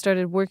away and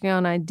started working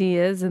on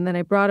ideas, and then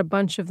I brought a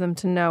bunch of them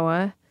to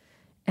Noah.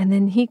 And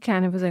then he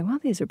kind of was like, well,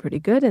 these are pretty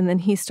good. And then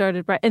he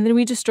started, and then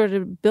we just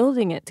started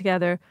building it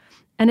together.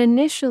 And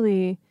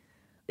initially,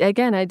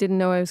 again, I didn't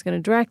know I was going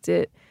to direct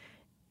it.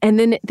 And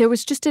then there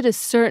was just at a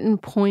certain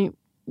point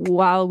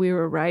while we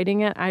were writing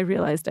it, I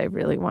realized I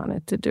really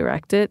wanted to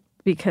direct it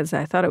because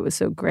I thought it was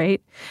so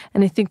great.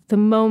 And I think the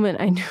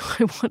moment I knew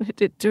I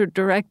wanted to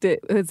direct it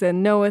was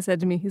when Noah said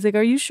to me, he's like,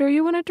 "Are you sure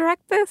you want to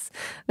direct this?"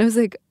 And I was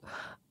like,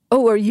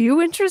 "Oh, are you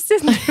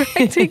interested in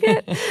directing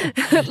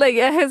it?" Like,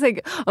 I was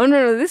like, "Oh,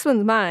 no, this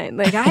one's mine."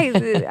 Like,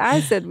 I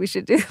said we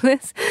should do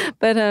this.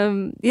 But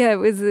yeah,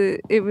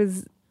 it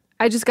was,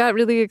 I just got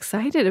really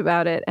excited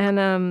about it.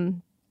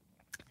 And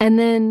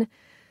then,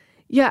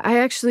 yeah, I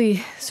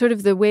actually, sort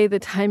of the way the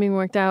timing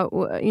worked out,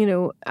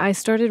 I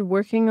started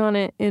working on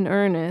it in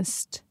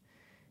earnest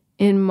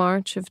in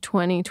March of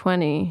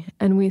 2020,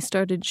 and we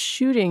started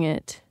shooting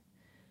it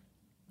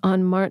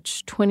on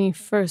March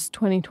 21st,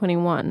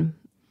 2021.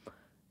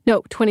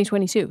 No,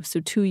 2022, so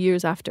 2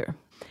 years after.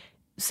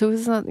 So it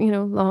was a,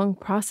 long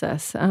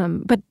process.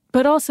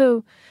 But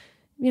also,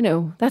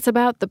 that's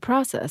about the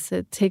process.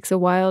 It takes a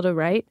while to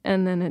write,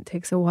 and then it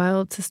takes a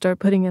while to start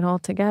putting it all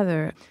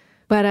together.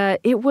 But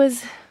it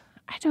was,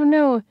 I don't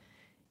know,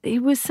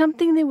 it was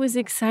something that was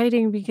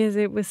exciting because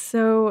it was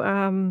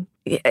so,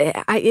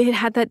 it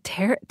had that,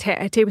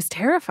 it was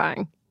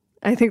terrifying.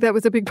 I think that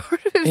was a big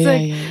part of it. It was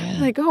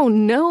like, oh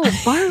no,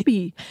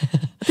 Barbie,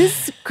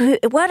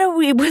 what are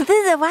we,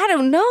 I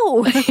don't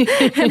know.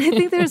 And I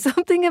think there's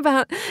something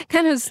about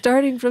kind of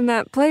starting from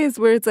that place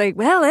where it's like,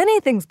 well,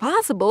 anything's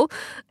possible.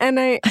 And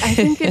I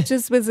think it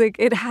just was like,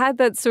 it had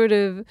that sort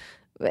of,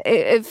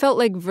 it felt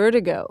like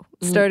vertigo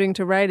starting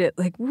to write it.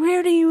 Like,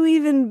 where do you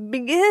even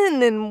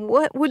begin? And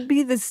what would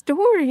be the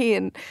story?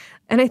 And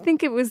I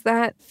think it was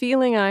that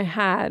feeling I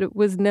had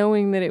was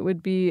knowing that it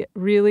would be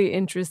really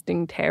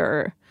interesting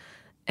terror.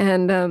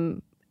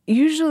 And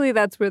usually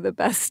that's where the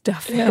best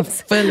stuff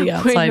is. Fully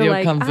outside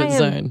your comfort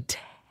zone.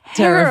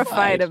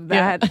 Terrified of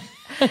that.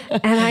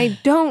 And I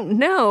don't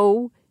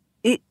know,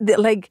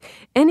 like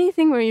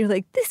anything where you're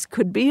like, this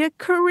could be a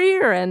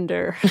career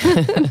ender.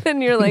 And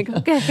then you're like,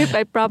 okay,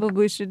 I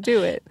probably should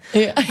do it.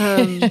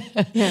 I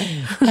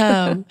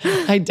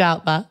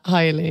doubt that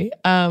highly.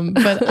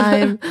 But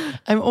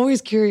I'm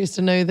always curious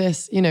to know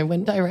this,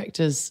 when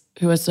directors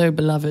who are so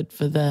beloved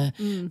for their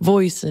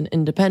voice and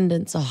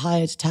independence are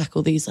hired to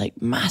tackle these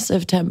like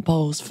massive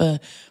tentpoles for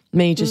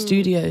major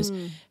studios.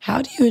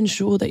 How do you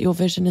ensure that your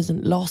vision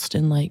isn't lost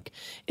in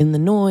the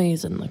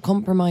noise and the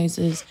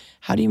compromises?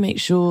 How do you make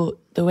sure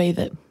the way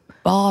that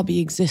Barbie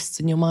exists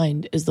in your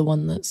mind is the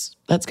one that's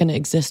going to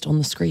exist on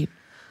the screen?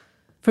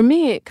 For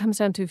me, it comes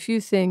down to a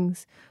few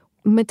things.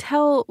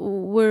 Mattel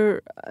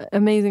were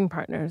amazing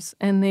partners,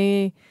 and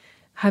they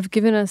have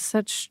given us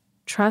such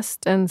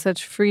trust and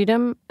such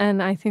freedom,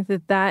 and I think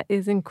that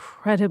is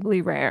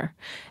incredibly rare.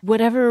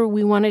 Whatever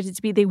we wanted it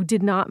to be, they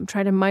did not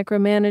try to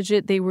micromanage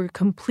it. They were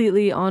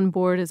completely on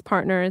board as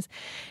partners,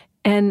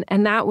 and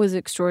that was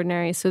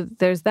extraordinary. So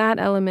there's that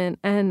element,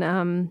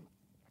 and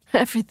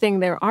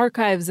everything, their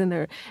archives and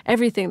their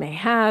everything they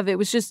have. It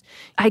was just,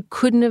 I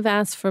couldn't have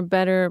asked for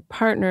better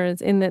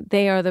partners in that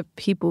they are the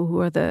people who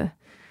are the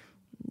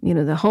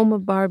home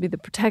of Barbie, the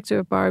protector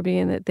of Barbie,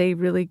 and that they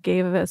really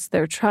gave us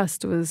their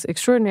trust was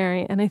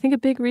extraordinary. And I think a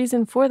big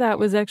reason for that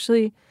was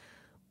actually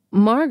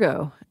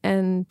Margot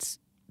and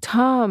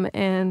Tom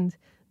and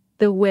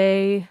the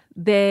way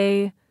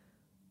they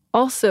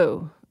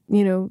also,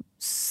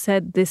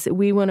 said this,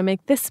 we want to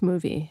make this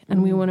movie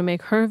and we want to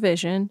make her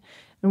vision,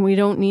 and we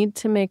don't need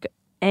to make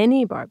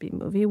any Barbie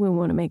movie. We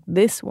want to make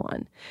this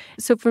one.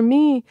 So for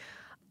me,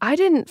 I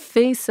didn't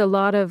face a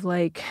lot of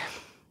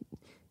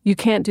you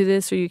can't do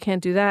this or you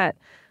can't do that.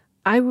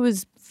 I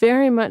was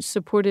very much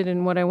supported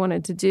in what I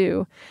wanted to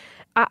do.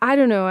 I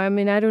don't know. I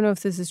mean, I don't know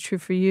if this is true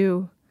for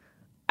you.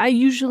 I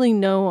usually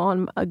know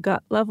on a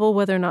gut level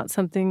whether or not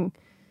something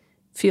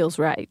feels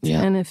right.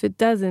 Yeah. And if it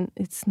doesn't,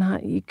 it's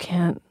not, you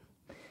can't.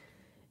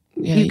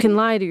 Yeah, you can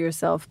lie to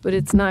yourself, but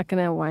it's not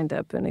going to wind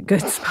up in a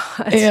good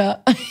spot. Yeah.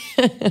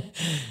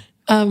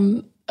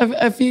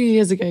 A few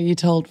years ago, you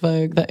told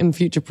Vogue that in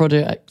future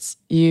projects,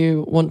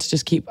 you want to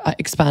just keep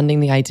expanding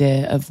the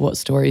idea of what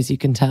stories you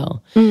can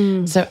tell.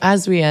 So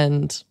as we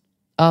end,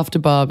 after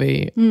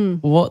Barbie,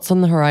 what's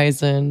on the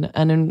horizon,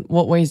 and in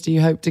what ways do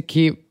you hope to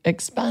keep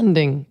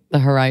expanding the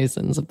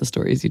horizons of the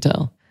stories you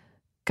tell?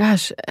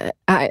 Gosh,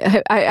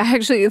 I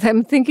actually,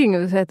 I'm thinking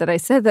of the fact that I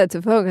said that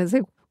to Vogue. I was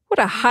like, what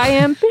a high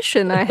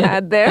ambition I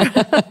had there.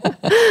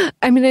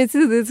 I mean, it's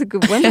a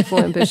good, wonderful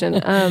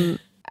ambition.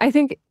 I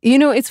think,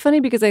 it's funny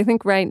because I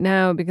think right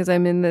now, because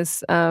I'm in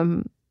this,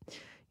 I'm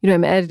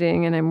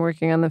editing and I'm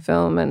working on the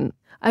film, and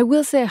I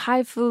will say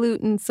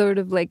highfalutin sort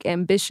of like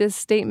ambitious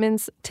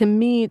statements, to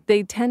me,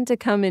 they tend to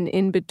come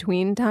in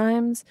between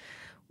times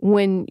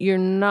when you're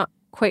not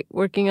quite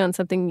working on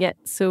something yet.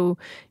 So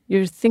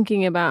you're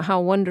thinking about how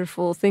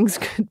wonderful things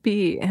could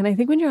be. And I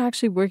think when you're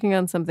actually working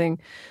on something,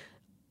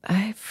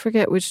 I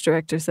forget which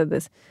director said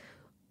this.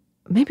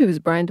 Maybe it was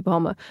Brian De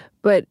Palma.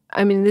 But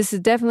I mean, this is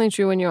definitely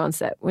true when you're on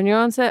set. When you're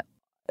on set,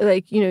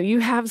 like,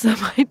 you have some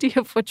idea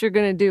of what you're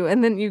going to do.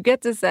 And then you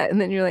get to set and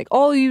then you're like,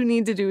 all you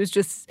need to do is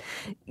just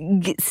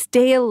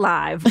stay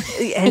alive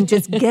and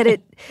just get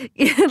it.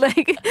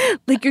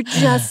 like you're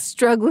just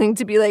struggling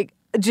to be like,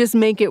 just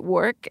make it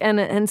work.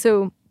 And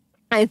so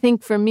I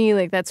think for me,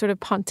 like that sort of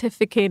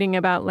pontificating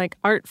about like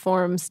art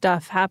form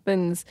stuff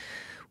happens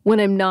when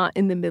I'm not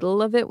in the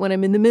middle of it. When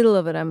I'm in the middle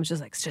of it, I'm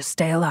just like, just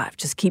stay alive,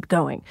 just keep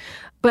going.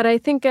 But I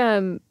think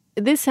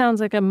this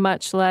sounds like a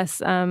much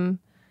less, I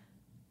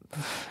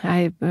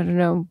don't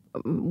know,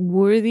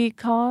 worthy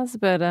cause.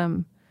 But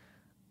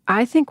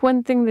I think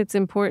one thing that's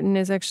important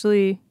is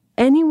actually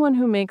anyone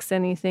who makes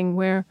anything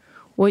where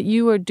what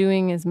you are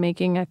doing is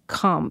making a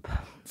comp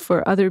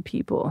for other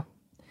people,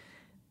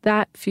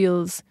 that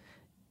feels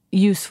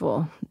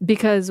useful,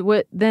 because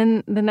what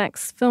then the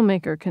next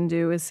filmmaker can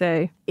do is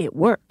say, it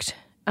worked.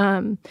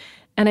 And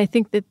I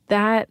think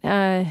that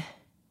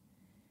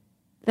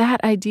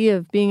idea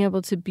of being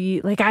able to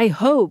be like, I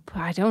hope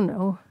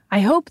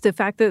the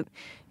fact that,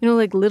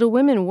 like Little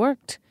Women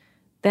worked,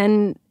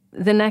 then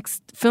the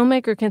next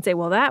filmmaker can say,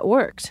 well, that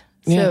worked.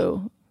 Yeah.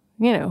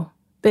 So,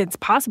 it's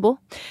possible.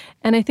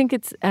 And I think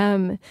it's,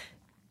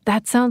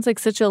 that sounds like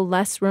such a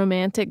less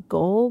romantic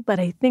goal, but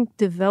I think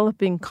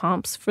developing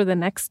comps for the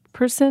next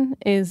person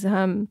is,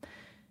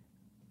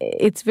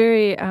 it's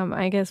very,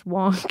 I guess,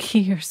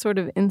 wonky or sort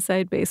of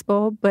inside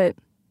baseball, but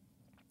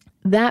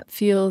that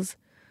feels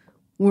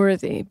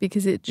worthy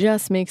because it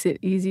just makes it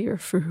easier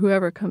for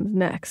whoever comes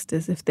next,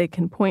 as if they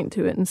can point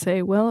to it and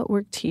say, well, it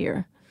worked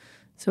here,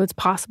 so it's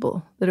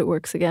possible that it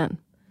works again.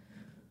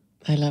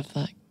 I love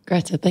that.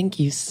 Greta, thank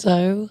you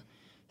so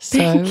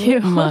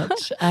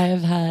much. I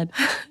have had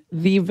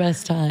the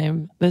best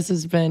time. This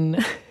has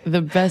been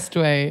the best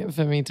way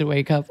for me to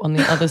wake up on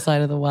the other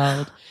side of the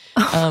world.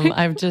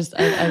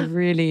 I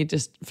really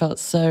just felt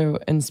so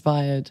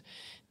inspired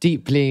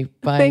deeply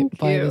by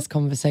this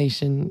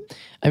conversation.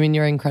 I mean,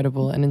 you're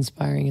incredible and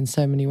inspiring in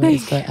so many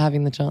ways, but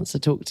having the chance to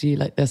talk to you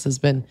like this has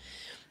been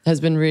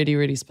really,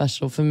 really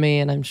special for me,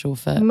 and I'm sure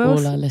for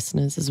all our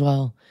listeners as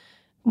well.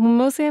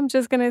 Mostly I'm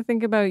just going to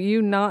think about you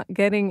not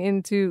getting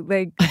into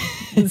like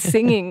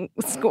singing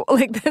school.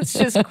 Like that's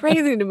just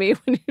crazy to me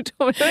when you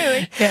told me.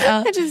 Like,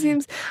 it just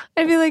seems,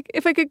 I feel like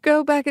if I could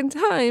go back in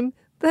time,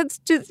 that's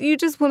just, you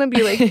just want to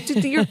be like,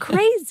 you're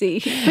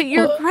crazy, but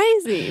you're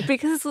crazy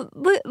because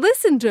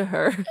listen to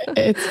her.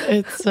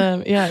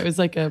 It was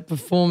like a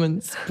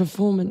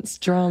performance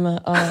drama,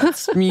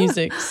 arts,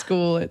 music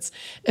school. It's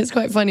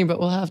quite funny, but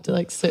we'll have to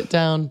like sit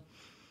down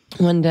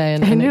one day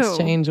and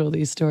exchange all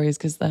these stories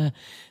because they're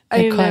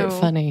quite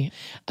funny.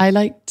 I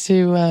like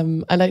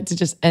to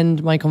just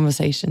end my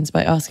conversations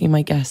by asking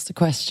my guests a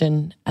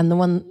question. And the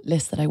one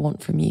list that I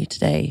want from you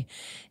today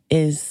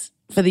is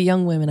for the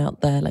young women out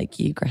there like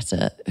you,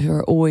 Greta, who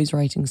are always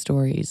writing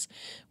stories.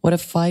 What are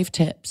 5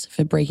 tips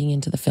for breaking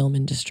into the film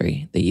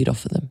industry that you'd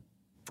offer them?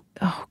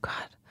 Oh,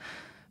 God.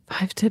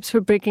 5 tips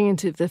for breaking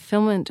into the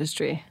film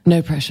industry.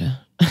 No pressure.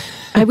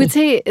 I would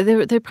say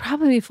they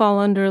probably fall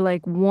under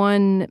like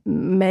one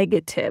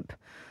mega tip,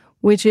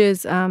 which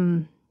is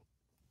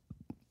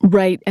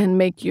write and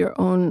make your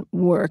own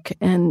work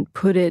and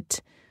put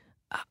it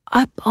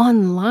up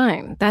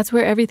online. That's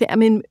where everything, I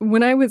mean,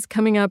 when I was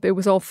coming up, it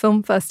was all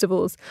film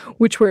festivals,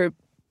 which were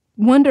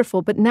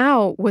wonderful. But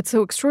now what's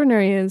so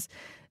extraordinary is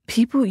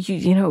people,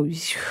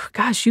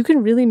 gosh, you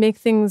can really make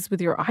things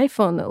with your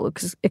iPhone that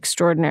looks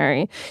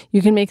extraordinary.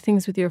 You can make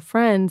things with your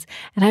friends.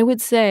 And I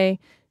would say,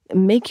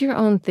 make your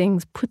own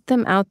things, put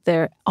them out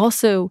there.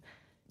 Also,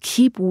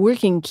 keep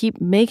working,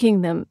 keep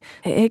making them.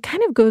 It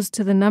kind of goes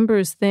to the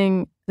numbers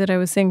thing that I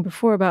was saying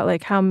before about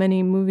like how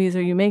many movies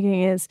are you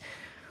making is,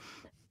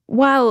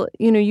 while,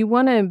 you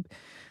want to,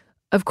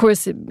 of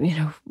course,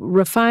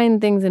 refine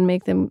things and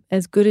make them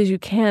as good as you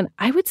can,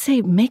 I would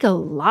say make a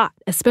lot,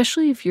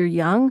 especially if you're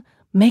young.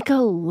 Make a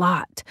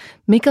lot.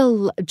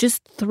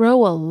 Just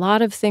throw a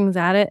lot of things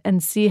at it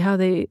and see how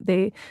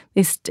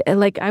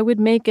like I would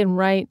make and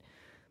write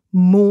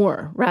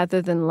more rather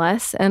than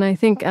less. And I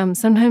think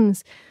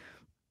sometimes,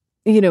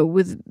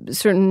 with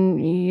certain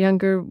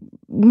younger,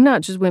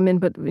 not just women,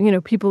 but,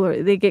 people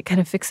they get kind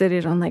of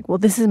fixated on like, well,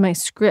 this is my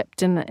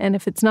script. And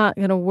if it's not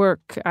going to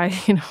work,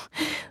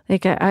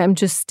 I'm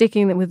just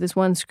sticking with this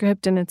one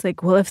script. And it's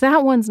like, well, if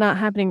that one's not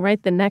happening,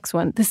 write the next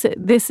one.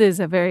 This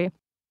is a very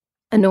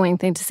annoying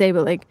thing to say,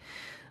 but like,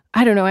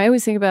 I don't know. I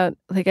always think about,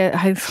 like,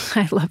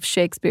 I love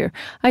Shakespeare.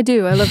 I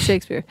do. I love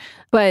Shakespeare.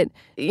 But,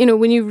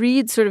 when you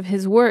read sort of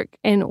his work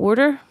in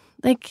order,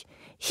 like,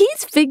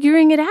 he's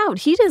figuring it out.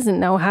 He doesn't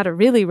know how to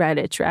really write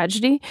a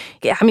tragedy.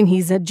 Yeah, I mean,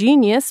 he's a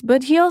genius,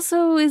 but he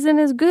also isn't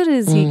as good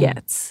as he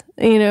gets,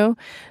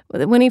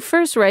 When he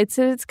first writes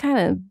it, it's kind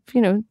of,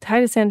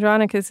 Titus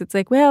Andronicus, it's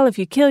like, well, if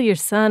you kill your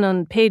son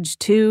on page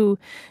 2,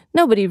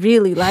 nobody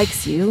really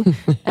likes you.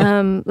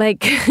 But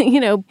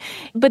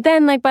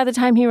then, like, by the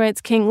time he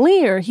writes King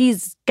Lear,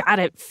 he's got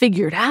it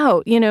figured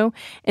out,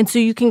 And so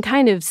you can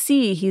kind of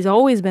see he's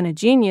always been a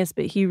genius,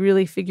 but he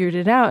really figured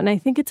it out. And I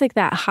think it's like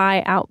that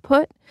high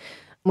output,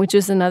 which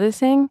is another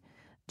thing.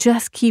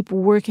 Just keep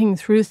working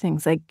through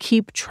things, like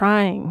keep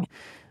trying.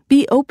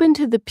 Be open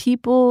to the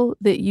people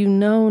that you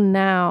know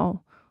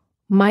now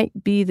might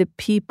be the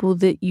people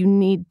that you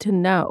need to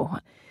know.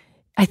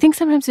 I think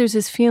sometimes there's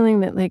this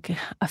feeling that, like,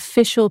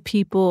 official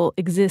people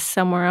exist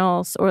somewhere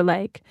else, or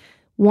like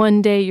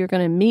one day you're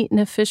going to meet an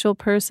official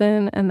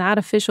person and that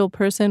official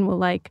person will,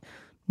 like,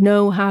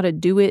 know how to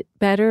do it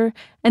better.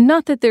 And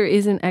not that there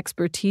isn't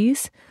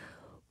expertise,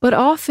 but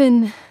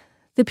often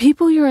the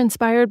people you're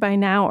inspired by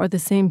now are the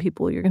same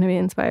people you're going to be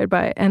inspired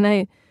by.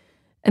 And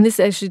this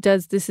actually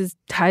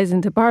ties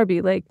into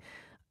Barbie. Like,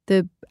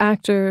 the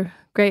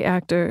great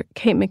actor,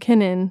 Kate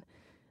McKinnon,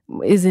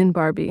 is in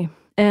Barbie.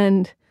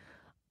 And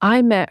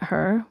I met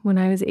her when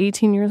I was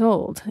 18 years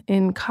old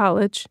in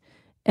college,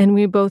 and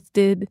we both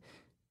did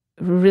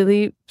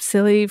really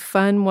silly,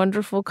 fun,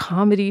 wonderful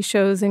comedy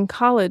shows in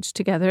college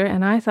together.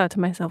 And I thought to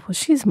myself, well,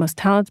 she's the most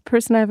talented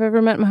person I've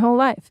ever met in my whole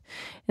life.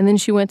 And then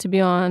she went to be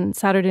on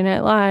Saturday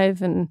Night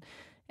Live, and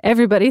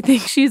everybody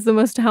thinks she's the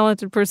most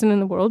talented person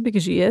in the world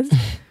because she is.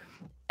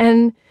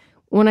 And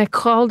when I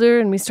called her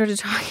and we started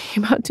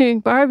talking about doing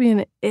Barbie,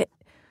 and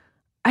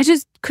I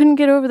just couldn't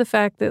get over the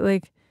fact that,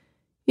 like,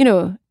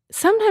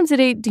 sometimes at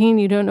 18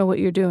 you don't know what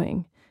you're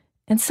doing.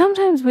 And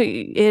sometimes at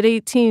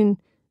 18,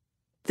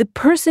 the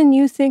person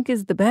you think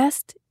is the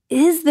best.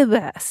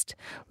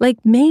 Like,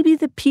 maybe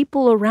the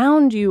people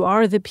around you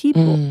are the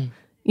people,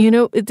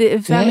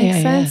 if that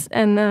makes sense.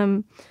 Yeah.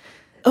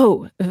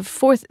 And,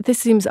 fourth, this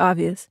seems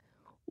obvious.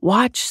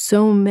 Watch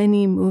so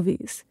many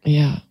movies.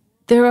 Yeah.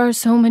 There are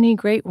so many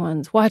great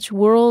ones. Watch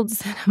world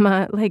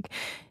cinema, like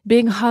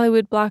big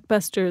Hollywood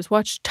blockbusters.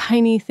 Watch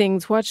tiny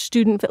things. Watch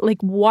student,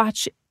 like,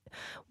 watch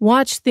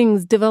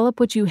things.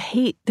 Develop what you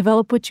hate.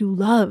 Develop what you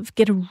love.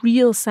 Get a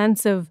real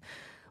sense of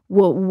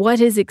what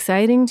is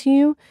exciting to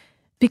you.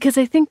 Because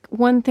I think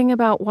one thing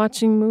about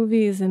watching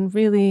movies and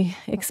really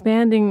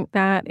expanding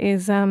that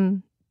is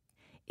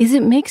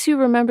it makes you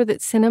remember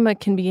that cinema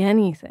can be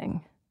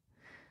anything.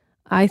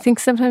 I think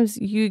sometimes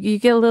you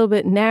get a little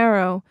bit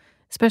narrow,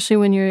 especially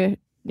when you're,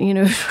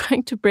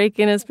 trying to break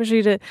in,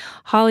 especially to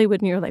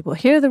Hollywood, and you're like, well,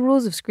 here are the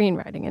rules of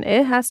screenwriting, and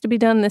it has to be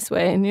done this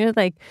way. And you're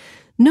like,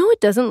 no, it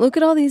doesn't. Look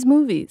at all these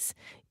movies.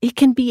 It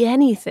can be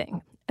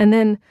anything. And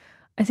then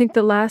I think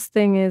the last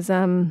thing is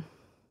the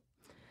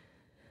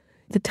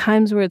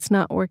times where it's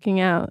not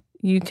working out,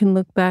 you can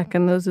look back,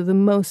 and those are the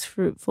most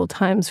fruitful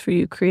times for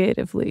you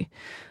creatively.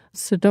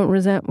 So don't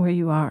resent where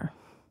you are.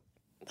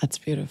 That's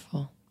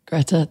beautiful.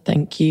 Greta,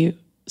 thank you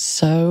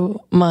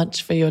so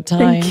much for your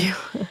time, thank you.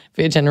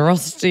 For your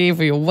generosity,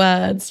 for your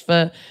words,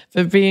 for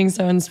being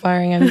so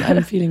inspiring.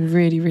 I'm feeling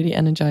really, really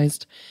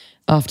energized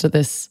after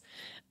this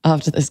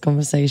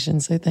conversation.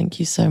 So thank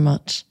you so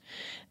much.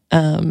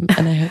 And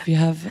I hope you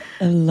have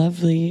a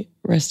lovely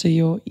rest of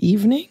your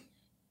evening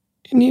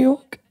in New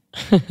York.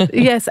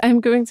 Yes,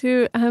 I'm going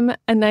to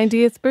a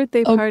 90th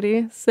birthday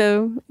party,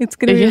 so it's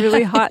going to be a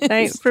really hot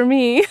night for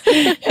me.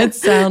 It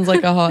sounds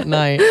like a hot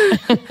night.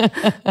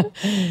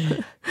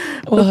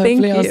 Well,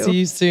 hopefully I'll see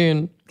you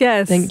soon.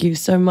 Yes. Thank you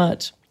so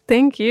much.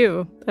 Thank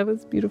you. That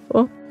was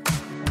beautiful.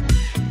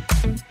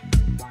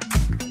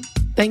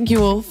 Thank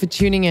you all for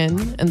tuning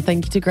in, and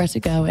thank you to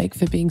Greta Gerwig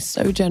for being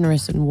so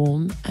generous and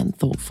warm and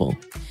thoughtful.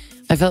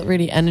 I felt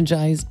really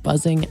energized,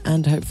 buzzing,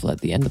 and hopeful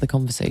at the end of the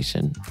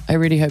conversation. I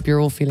really hope you're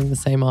all feeling the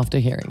same after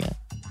hearing it.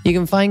 You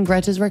can find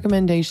Greta's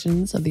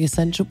recommendations of the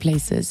essential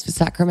places for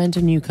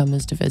Sacramento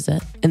newcomers to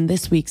visit in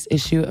this week's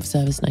issue of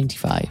Service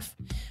 95,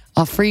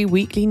 our free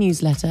weekly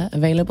newsletter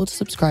available to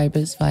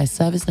subscribers via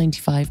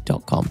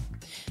service95.com.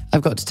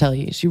 I've got to tell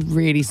you, she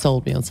really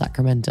sold me on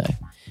Sacramento,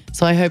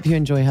 so I hope you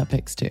enjoy her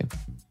picks too.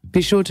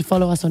 Be sure to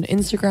follow us on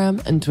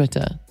Instagram and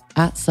Twitter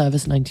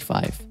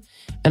 @Service95.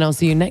 And I'll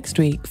see you next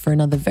week for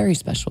another very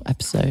special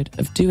episode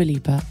of Dua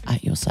Lipa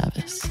at your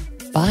service.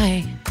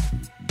 Bye.